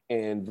done.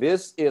 And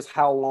this is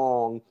how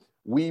long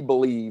we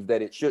believe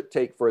that it should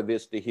take for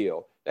this to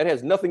heal. That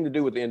has nothing to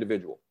do with the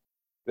individual.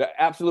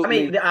 Absolutely.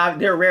 I mean,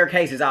 there are rare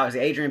cases,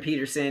 obviously. Adrian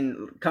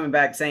Peterson coming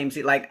back, same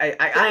seat. Like,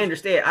 I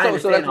understand. I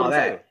understand all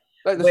that.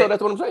 So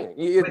that's what I'm saying.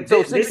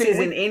 This is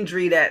an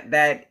injury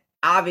that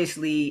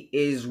obviously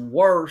is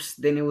worse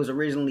than it was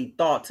originally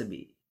thought to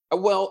be.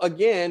 Well,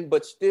 again,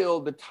 but still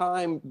the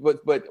time,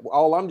 but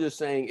all I'm just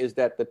saying is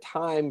that the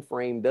time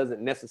frame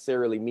doesn't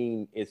necessarily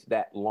mean it's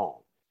that long.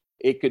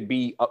 It could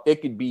be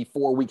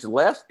 4 weeks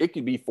less. It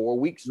could be 4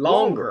 weeks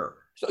longer.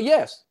 So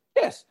yes.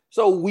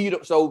 So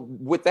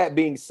with that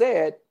being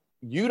said,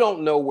 you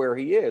don't know where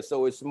he is.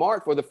 So it's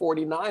smart for the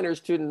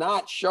 49ers to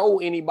not show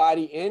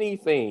anybody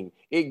anything.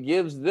 It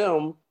gives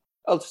them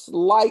a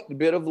slight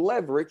bit of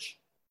leverage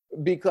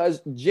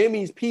because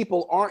Jimmy's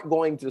people aren't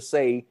going to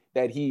say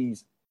that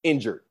he's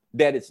injured,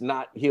 that it's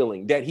not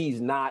healing, that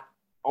he's not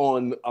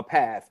on a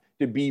path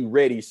to be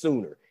ready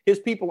sooner. His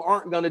people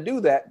aren't going to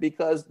do that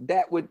because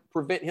that would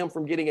prevent him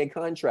from getting a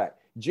contract.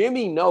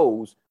 Jimmy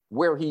knows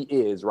where he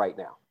is right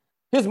now.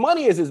 His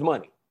money is his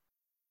money.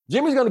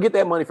 Jimmy's going to get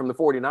that money from the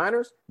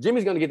 49ers.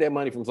 Jimmy's going to get that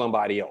money from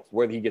somebody else,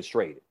 whether he gets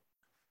traded.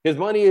 His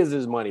money is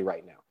his money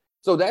right now.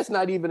 So that's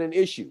not even an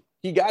issue.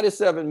 He got his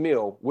 $7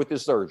 million with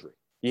his surgery.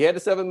 He had the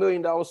 $7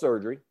 million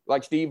surgery,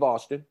 like Steve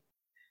Austin,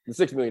 the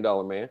 $6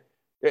 million man,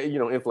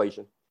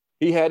 inflation.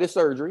 He had his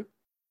surgery.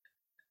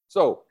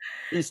 So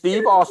he's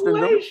Steve Austin.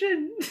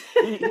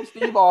 He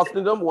Steve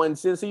Austin them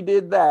since he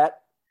did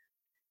that.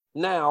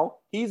 Now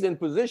he's in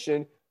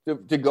position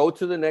to go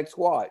to the next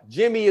squad.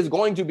 Jimmy is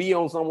going to be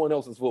on someone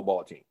else's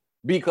football team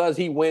because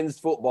he wins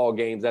football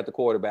games at the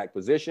quarterback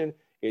position.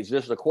 It's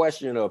just a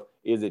question of,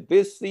 is it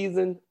this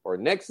season or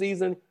next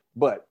season?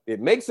 But it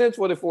makes sense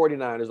for the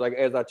 49ers, like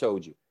as I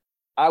told you.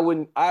 I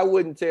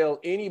wouldn't tell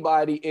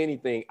anybody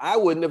anything. I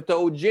wouldn't have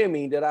told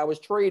Jimmy that I was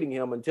trading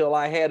him until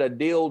I had a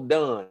deal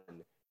done.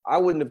 I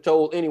wouldn't have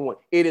told anyone.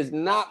 It is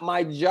not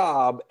my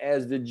job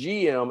as the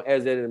GM,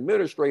 as an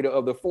administrator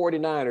of the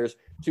 49ers,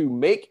 to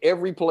make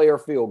every player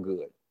feel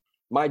good.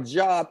 My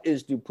job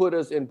is to put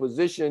us in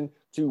position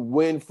to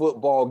win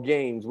football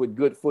games with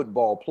good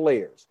football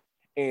players.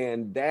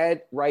 And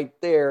that right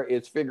there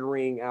is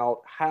figuring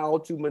out how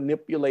to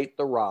manipulate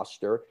the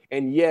roster.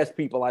 And yes,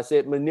 people, I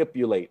said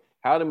manipulate,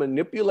 how to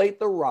manipulate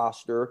the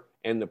roster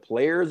and the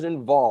players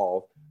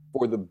involved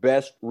for the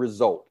best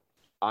result.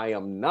 I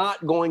am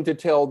not going to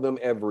tell them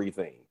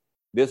everything.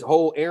 This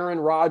whole Aaron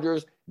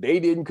Rodgers, they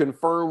didn't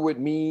confirm with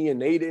me and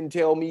they didn't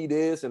tell me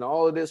this and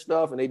all of this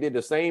stuff. And they did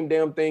the same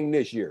damn thing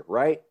this year,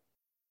 right?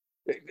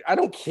 I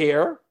don't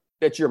care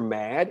that you're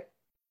mad.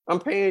 I'm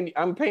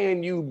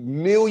paying you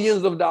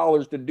millions of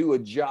dollars to do a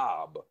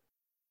job.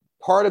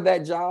 Part of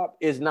that job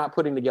is not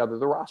putting together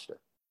the roster.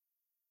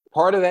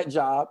 Part of that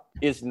job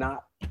is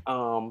not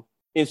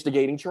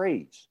instigating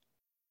trades.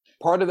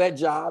 Part of that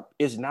job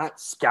is not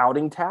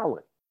scouting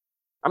talent.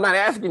 I'm not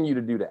asking you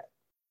to do that.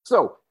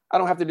 So I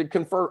don't have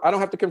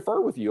to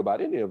confer with you about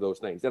any of those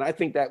things. And I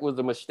think that was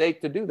a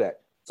mistake to do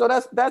that. So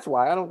that's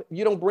why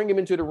you don't bring him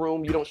into the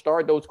room. You don't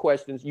start those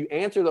questions. You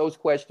answer those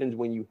questions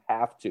when you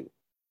have to.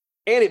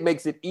 And it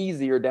makes it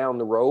easier down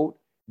the road.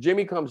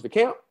 Jimmy comes to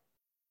camp.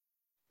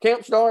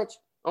 Camp starts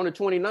on the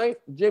 29th.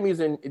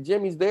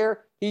 Jimmy's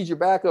there. He's your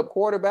backup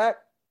quarterback.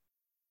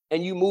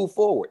 And you move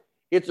forward.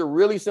 It's a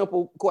really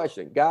simple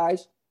question.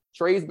 Guys,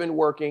 Trey's been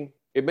working.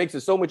 It makes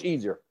it so much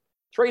easier.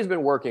 Trey's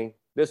been working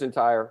this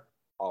entire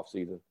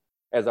offseason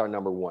as our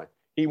number one.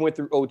 He went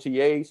through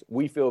OTAs.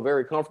 We feel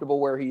very comfortable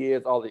where he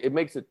is. It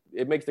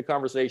makes the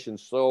conversation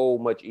so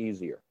much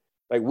easier.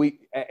 Like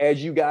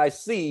as you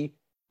guys see,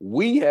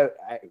 you're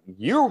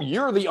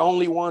the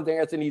only ones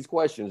answering these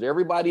questions.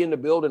 Everybody in the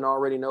building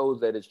already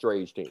knows that it's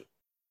Trey's team.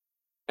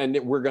 And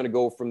that we're going to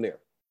go from there.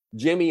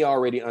 Jimmy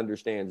already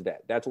understands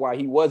that. That's why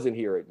he wasn't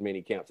here at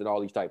mini camps and all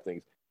these type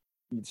things.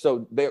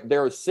 So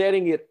they're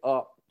setting it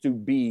up to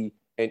be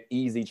an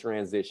easy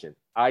transition.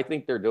 I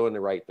think they're doing the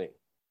right thing.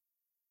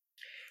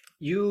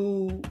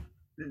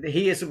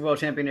 He is Super Bowl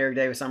champion, Eric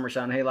Davis. I'm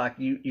Rashawn Haylock.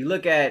 You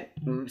look at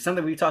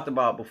something we talked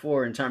about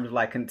before in terms of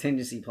like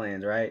contingency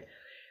plans, right?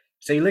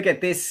 So you look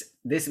at this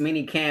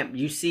mini camp,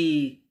 you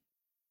see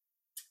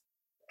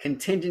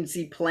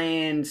contingency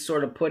plans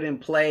sort of put in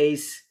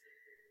place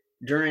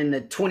during the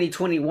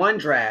 2021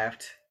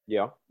 draft.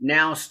 Yeah.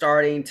 Now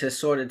starting to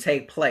sort of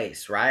take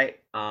place, right?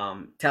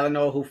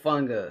 Talanoa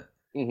Hufanga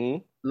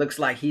looks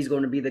like he's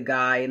going to be the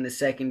guy in the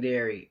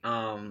secondary.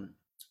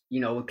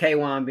 With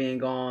K'Wan being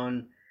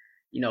gone,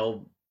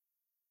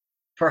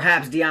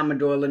 perhaps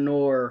Diamador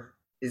Lenore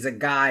is a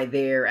guy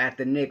there at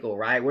the nickel,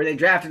 right? Where they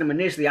drafted him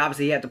initially,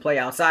 obviously he had to play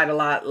outside a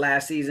lot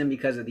last season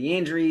because of the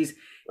injuries.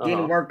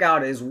 Didn't work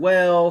out as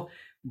well,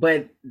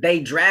 but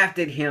they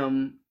drafted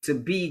him to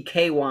be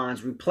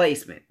K'Wan's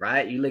replacement,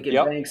 right? You look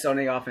at Banks on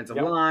the offensive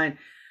line.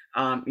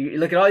 You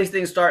look at all these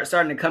things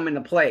starting to come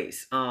into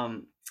place.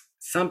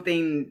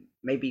 Something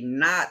maybe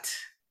not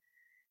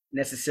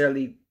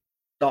necessarily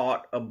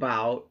thought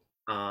about,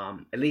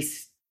 at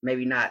least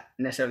maybe not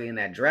necessarily in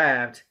that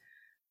draft,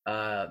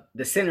 the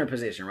center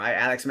position, right?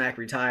 Alex Mack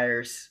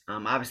retires.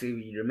 Obviously,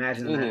 you'd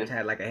imagine the Niners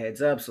had like a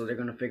heads up, so they're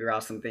going to figure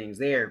out some things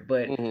there.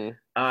 But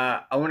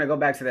I want to go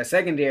back to that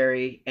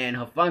secondary and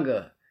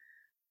Hufanga.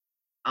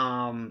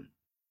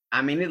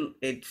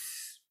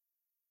 It's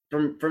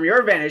from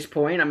your vantage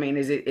point. I mean,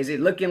 is it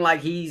looking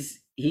like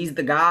he's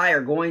the guy or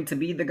going to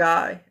be the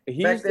guy?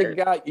 He's the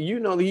guy.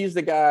 He's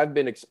the guy I've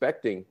been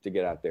expecting to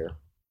get out there.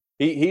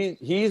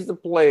 He's the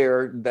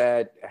player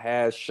that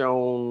has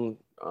shown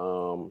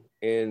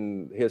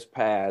in his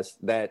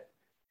past that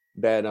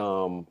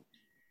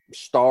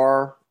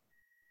star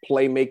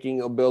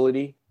playmaking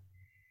ability.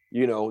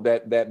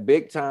 That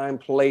big time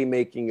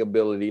playmaking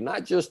ability,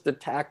 not just the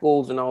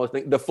tackles and all those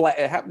things.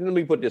 Let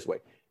me put it this way,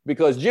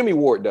 because Jimmy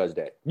Ward does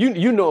that.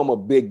 I'm a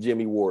big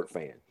Jimmy Ward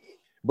fan,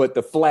 but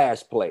the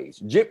flash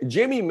plays,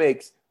 Jimmy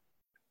makes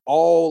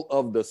all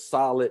of the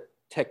solid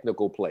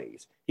technical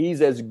plays.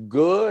 He's as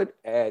good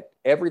at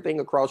everything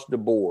across the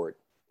board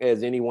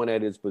as anyone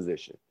at his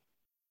position.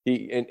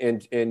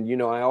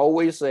 I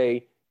always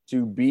say,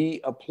 to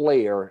be a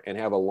player and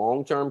have a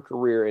long-term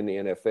career in the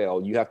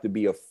NFL, you have to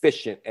be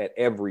efficient at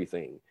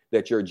everything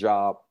that your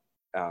job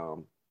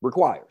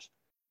requires.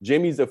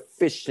 Jimmy's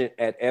efficient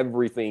at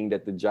everything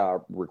that the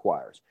job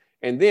requires.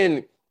 And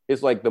then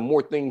it's like the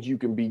more things you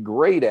can be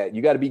great at,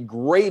 you got to be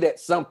great at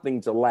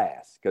something to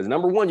last. Because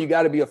number one, you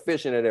got to be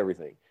efficient at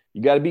everything.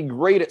 You got to be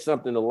great at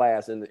something to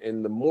last.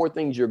 And the more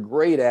things you're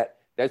great at,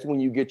 that's when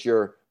you get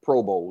your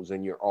Pro Bowls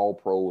and your All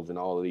Pros and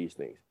all of these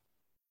things.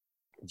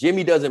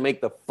 Jimmy doesn't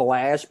make the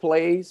flash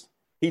plays.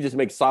 He just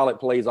makes solid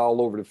plays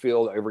all over the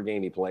field every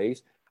game he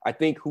plays. I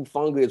think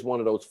Hufanga is one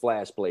of those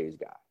flash plays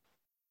guys.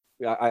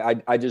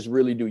 I just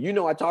really do.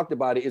 I talked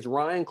about it. It's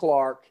Ryan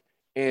Clark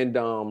and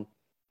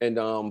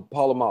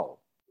Polamalu.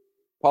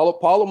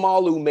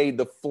 Polamalu made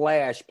the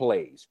flash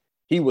plays.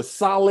 He was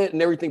solid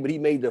and everything, but he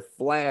made the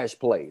flash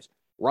plays.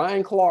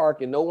 Ryan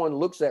Clark, and no one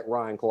looks at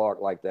Ryan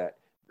Clark like that.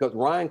 because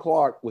Ryan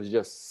Clark was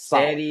just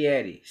Steady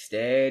Eddie.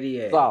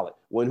 Steady Eddie. solid.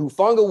 When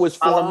Hufanga was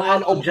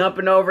flying Alamo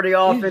jumping over the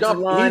offensive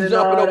line he's and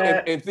jumping all over,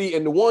 that.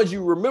 and the ones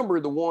you remember,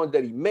 the ones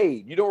that he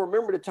made. You don't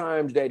remember the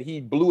times that he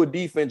blew a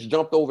defense,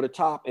 jumped over the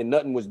top, and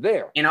nothing was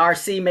there. And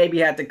RC maybe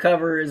had to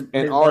cover his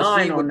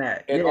line on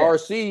that. And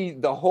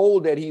RC, the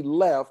hole that he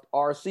left,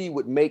 RC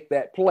would make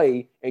that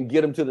play and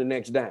get him to the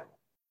next down.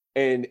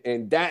 And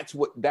that's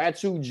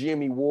who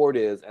Jimmy Ward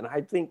is. And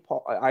I think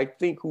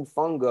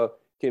Hufanga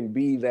can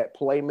be that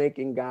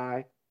playmaking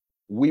guy.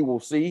 We will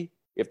see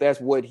if that's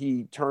what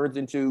he turns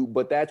into,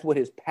 but that's what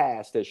his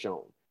past has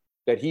shown,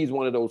 that he's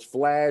one of those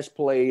flash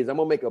plays. I'm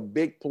going to make a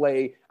big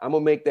play. I'm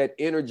going to make that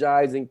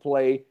energizing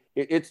play.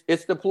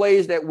 It's the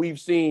plays that we've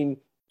seen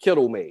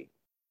Kittle make,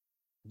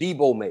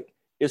 Debo make.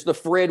 It's the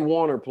Fred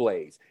Warner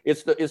plays.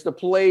 It's the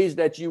plays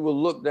that you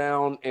will look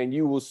down and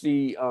you will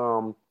see,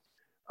 God,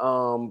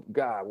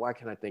 why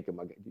can't I think of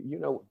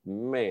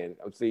man,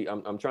 see,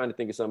 I'm trying to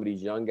think of some of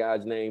these young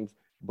guys' names,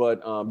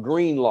 but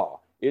Greenlaw.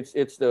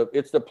 It's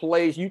the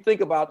plays you think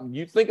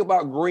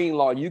about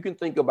Greenlaw. You can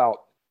think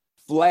about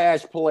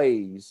flash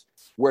plays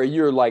where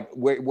you're like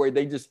where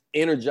they just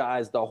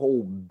energize the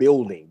whole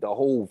building, the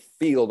whole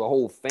field, the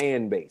whole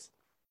fan base.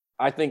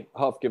 I think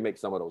Huff can make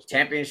some of those plays.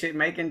 Championship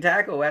making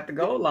tackle at the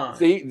goal line.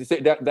 See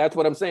that's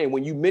what I'm saying.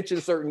 When you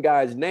mention certain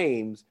guys'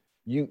 names,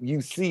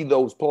 you see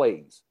those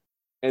plays,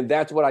 and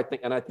that's what I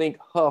think. And I think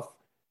Huff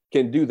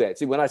can do that.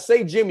 See, when I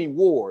say Jimmy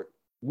Ward,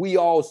 we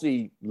all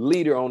see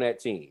leader on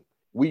that team.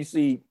 We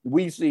see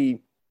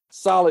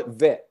solid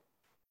vet.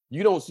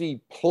 You don't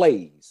see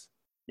plays.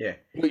 Yeah.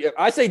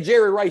 I say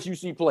Jerry Rice, you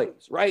see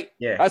plays, right?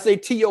 Yeah. I say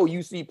T.O.,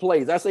 you see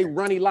plays. I say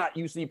Ronnie Lott,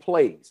 you see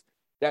plays.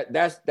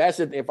 That's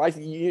it. If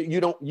you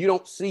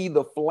don't see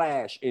the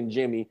flash in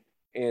Jimmy,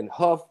 and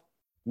Huff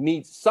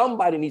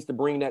somebody needs to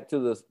bring that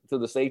to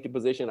the safety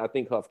position. I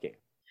think Huff can.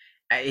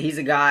 He's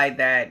a guy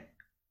that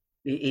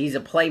he's a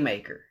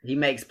playmaker. He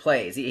makes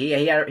plays.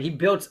 He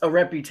built a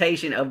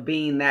reputation of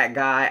being that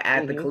guy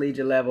at the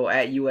collegiate level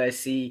at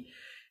USC,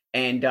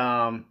 and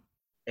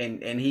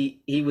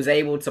he was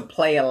able to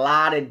play a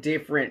lot of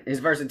different. His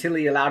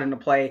versatility allowed him to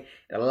play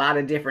a lot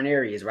of different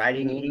areas. Right,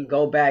 he can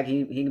go back.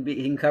 He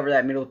can cover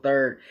that middle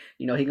third.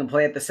 He can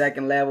play at the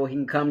second level. He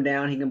can come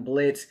down. He can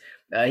blitz.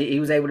 He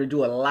was able to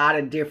do a lot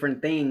of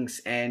different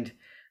things. And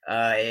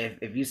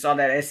if you saw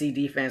that SC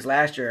defense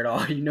last year at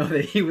all, you know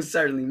that he was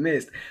certainly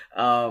missed.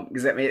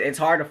 Because it's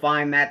hard to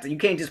find that. You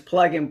can't just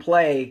plug and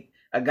play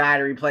a guy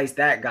to replace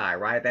that guy,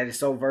 right? That is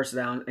so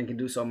versatile and can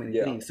do so many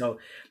things. So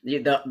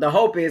the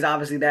hope is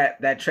obviously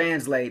that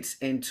translates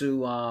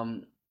into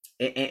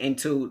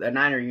a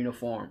Niner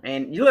uniform.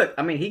 And you look,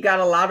 I mean, he got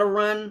a lot of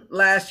run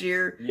last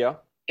year. Yeah.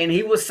 And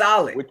he was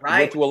solid,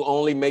 right? Which will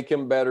only make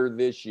him better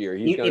this year.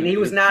 He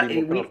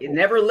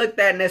never looked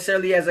at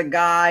necessarily as a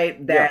guy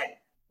that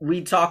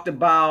we talked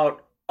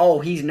about,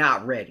 he's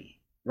not ready,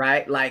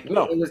 right? Like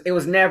no. it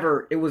was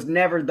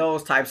never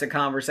those types of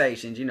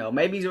conversations.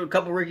 Maybe a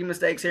couple rookie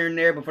mistakes here and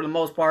there, but for the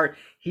most part,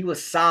 he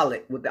was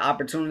solid with the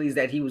opportunities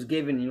that he was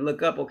given. And you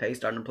look up, okay, he's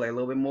starting to play a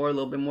little bit more.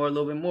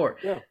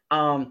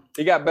 Yeah.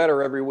 He got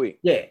better every week.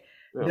 Yeah.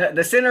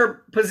 The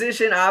center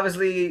position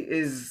obviously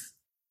is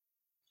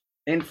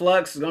in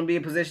flux. It's going to be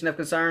a position of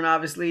concern,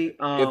 obviously.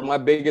 It's my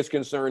biggest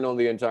concern on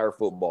the entire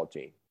football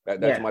team.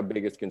 That's my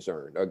biggest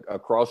concern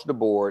across the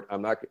board.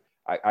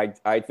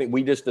 I think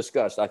we just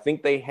discussed. I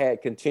think they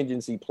had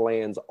contingency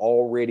plans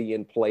already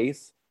in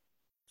place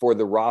for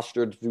the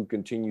roster to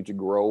continue to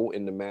grow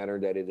in the manner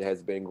that it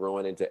has been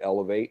growing and to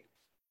elevate.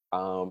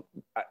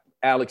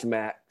 Alex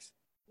Mack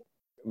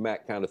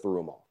kind of threw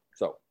them off.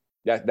 So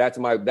that's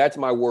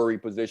my worry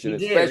position,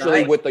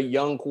 especially with a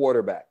young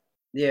quarterback.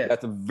 Yeah,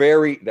 that's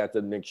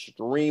an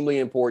extremely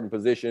important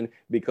position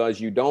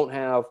because you don't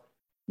have.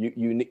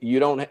 You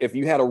don't. If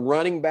you had a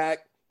running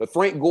back, but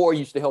Frank Gore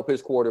used to help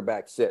his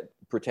quarterback set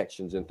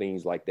protections and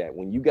things like that.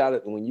 When you got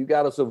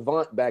a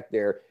savant back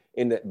there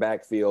in that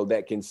backfield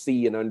that can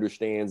see and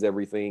understands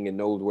everything and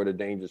knows where the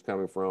danger's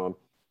coming from,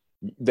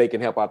 they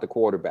can help out the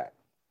quarterback.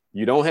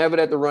 You don't have it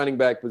at the running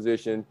back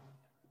position,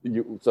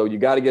 so you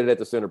got to get it at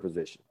the center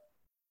position.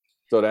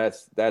 So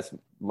that's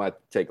my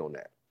take on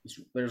that.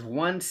 There's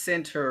one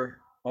center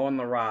on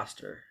the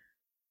roster.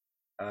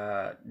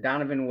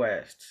 Donovan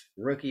West,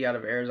 rookie out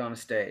of Arizona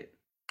State,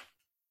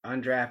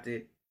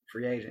 undrafted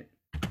free agent.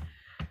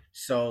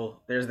 So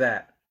there's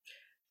that.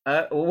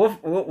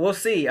 We'll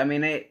see. I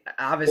mean, they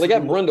obviously they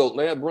got Brindle.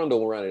 They have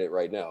Brindle running it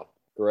right now,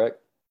 correct?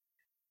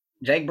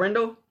 Jake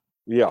Brindle?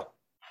 Yeah.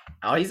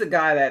 Oh, he's a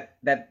guy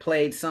that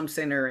played some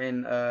center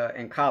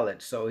in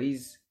college. So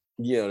he's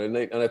and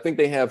I think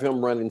they have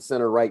him running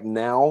center right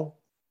now,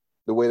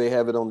 the way they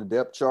have it on the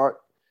depth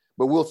chart.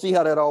 But we'll see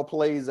how that all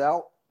plays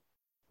out.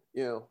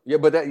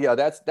 But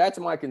that's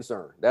my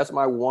concern. That's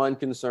my one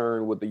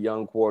concern with the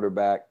young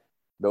quarterback.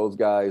 Those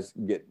guys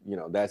get,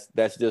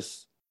 that's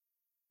just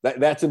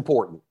That's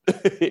important.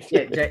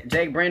 Yeah,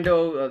 Jake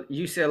Brendel,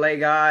 UCLA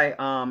guy.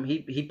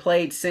 He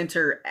played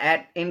center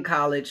in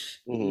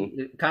college.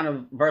 Mm-hmm. Kind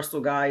of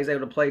versatile guy. He's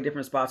able to play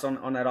different spots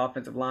on that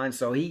offensive line.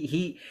 So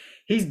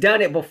he's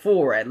done it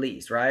before, at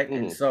least, right?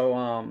 Mm-hmm. And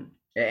so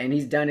and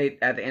he's done it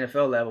at the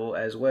NFL level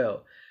as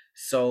well.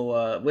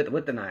 So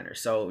with the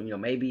Niners. So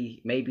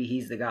maybe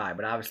he's the guy.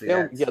 But obviously,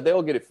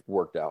 they'll get it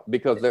worked out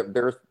because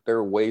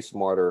they're way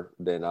smarter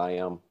than I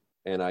am.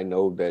 And I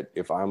know that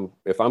if I'm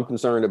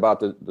concerned about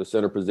the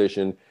center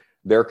position,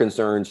 their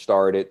concerns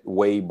started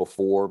way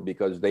before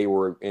because they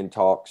were in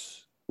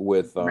talks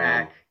with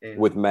Mac.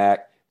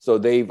 So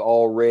they've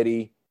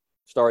already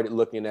started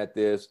looking at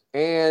this.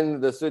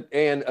 And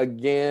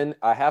again,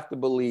 I have to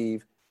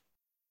believe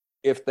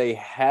if they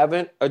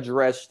haven't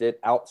addressed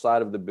it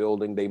outside of the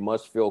building, they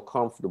must feel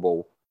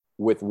comfortable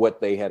with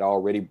what they had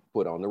already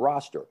put on the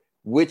roster,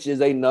 which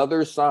is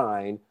another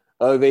sign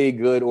of a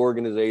good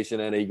organization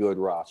and a good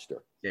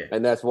roster. Yeah.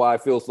 And that's why I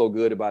feel so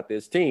good about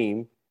this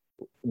team.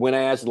 When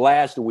I asked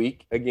last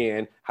week,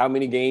 again, how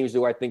many games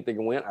do I think they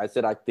can win? I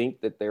said, I think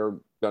that they're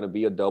going to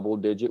be a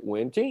double-digit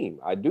win team.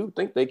 I do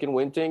think they can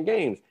win 10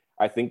 games.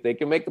 I think they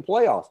can make the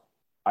playoffs.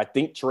 I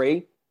think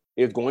Trey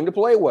is going to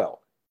play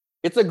well.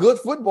 It's a good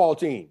football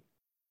team.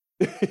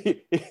 This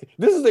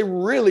is a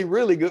really,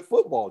 really good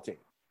football team.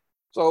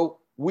 So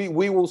we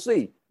will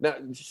see. Now,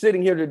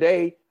 sitting here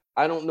today,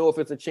 I don't know if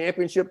it's a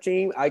championship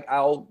team. I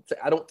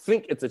don't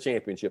think it's a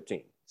championship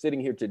team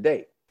sitting here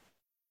today.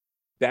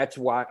 That's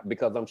why,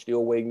 because I'm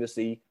still waiting to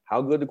see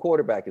how good the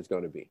quarterback is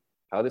going to be,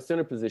 how the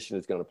center position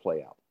is going to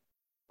play out.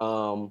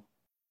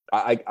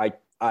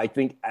 I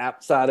think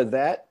outside of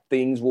that,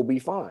 things will be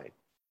fine.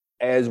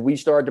 As we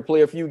start to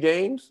play a few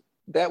games,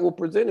 that will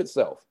present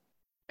itself.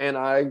 And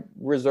I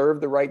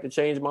reserve the right to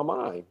change my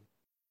mind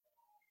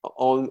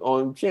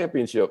on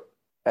championship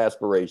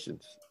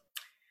aspirations.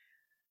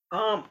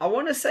 I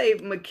want to say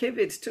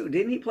McKivitz too.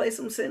 Didn't he play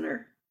some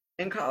center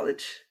in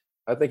college?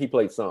 I think he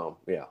played some.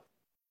 Yeah,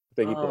 I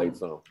think he played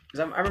some.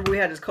 I remember we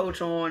had his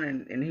coach on,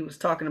 and he was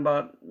talking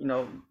about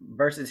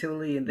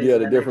versatility and things. Yeah,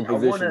 the different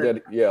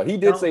positions. He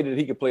did say that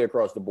he could play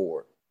across the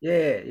board.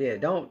 Yeah.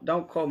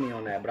 Don't quote me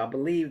on that, but I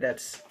believe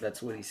that's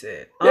what he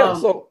said. Yeah.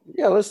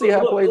 Let's see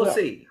how it plays out.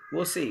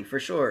 We'll see for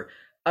sure.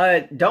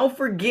 Don't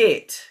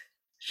forget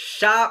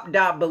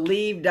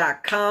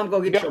shop.believe.com.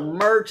 Go get your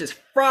merch. It's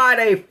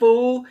Friday,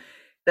 fool.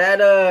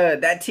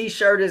 That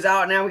t-shirt is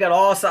out now. We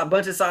got a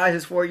bunch of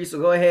sizes for you. So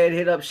go ahead,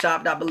 hit up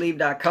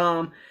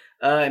shop.believe.com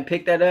and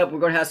pick that up. We're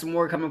gonna have some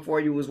more coming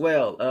for you as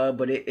well.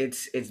 But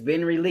it's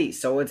been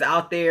released, so it's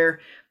out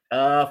there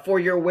for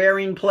your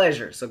wearing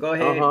pleasure. So go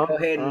ahead,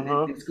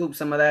 and scoop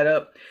some of that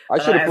up.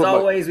 As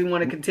always, we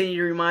want to continue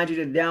to remind you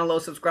to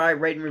download, subscribe,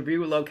 rate, and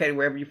review. We're located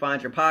wherever you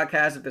find your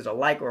podcast. If there's a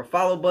like or a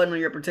follow button on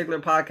your particular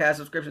podcast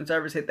subscription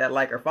service, hit that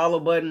like or follow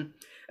button.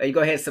 You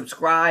go ahead and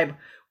subscribe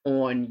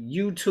on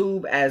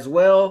YouTube as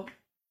well.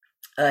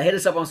 Hit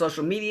us up on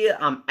social media.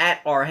 I'm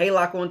at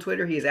 @RHaylock on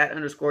Twitter. He is at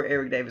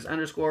 _Eric Davis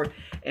 _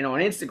 and on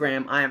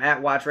Instagram I am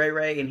at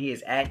WatchRayRay and he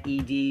is at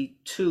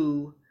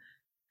ED25.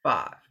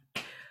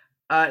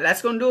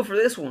 That's gonna do it for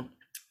this one.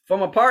 For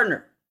my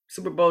partner,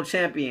 Super Bowl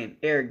champion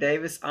Eric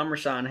Davis, I'm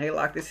Rashawn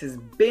Haylock. This has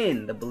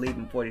been the Believe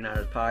in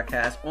 49ers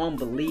podcast on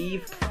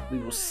Believe. We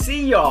will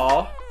see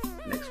y'all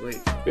next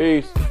week.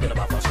 Peace.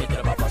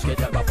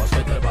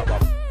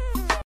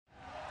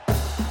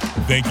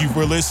 Thank you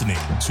for listening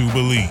to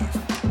Believe.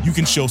 You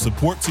can show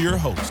support to your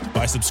host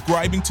by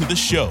subscribing to the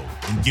show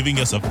and giving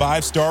us a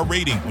 5-star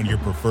rating on your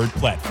preferred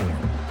platform.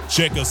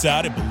 Check us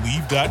out at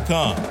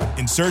Believe.com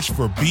and search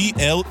for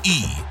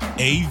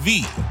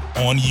BLEAV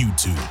on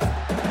YouTube.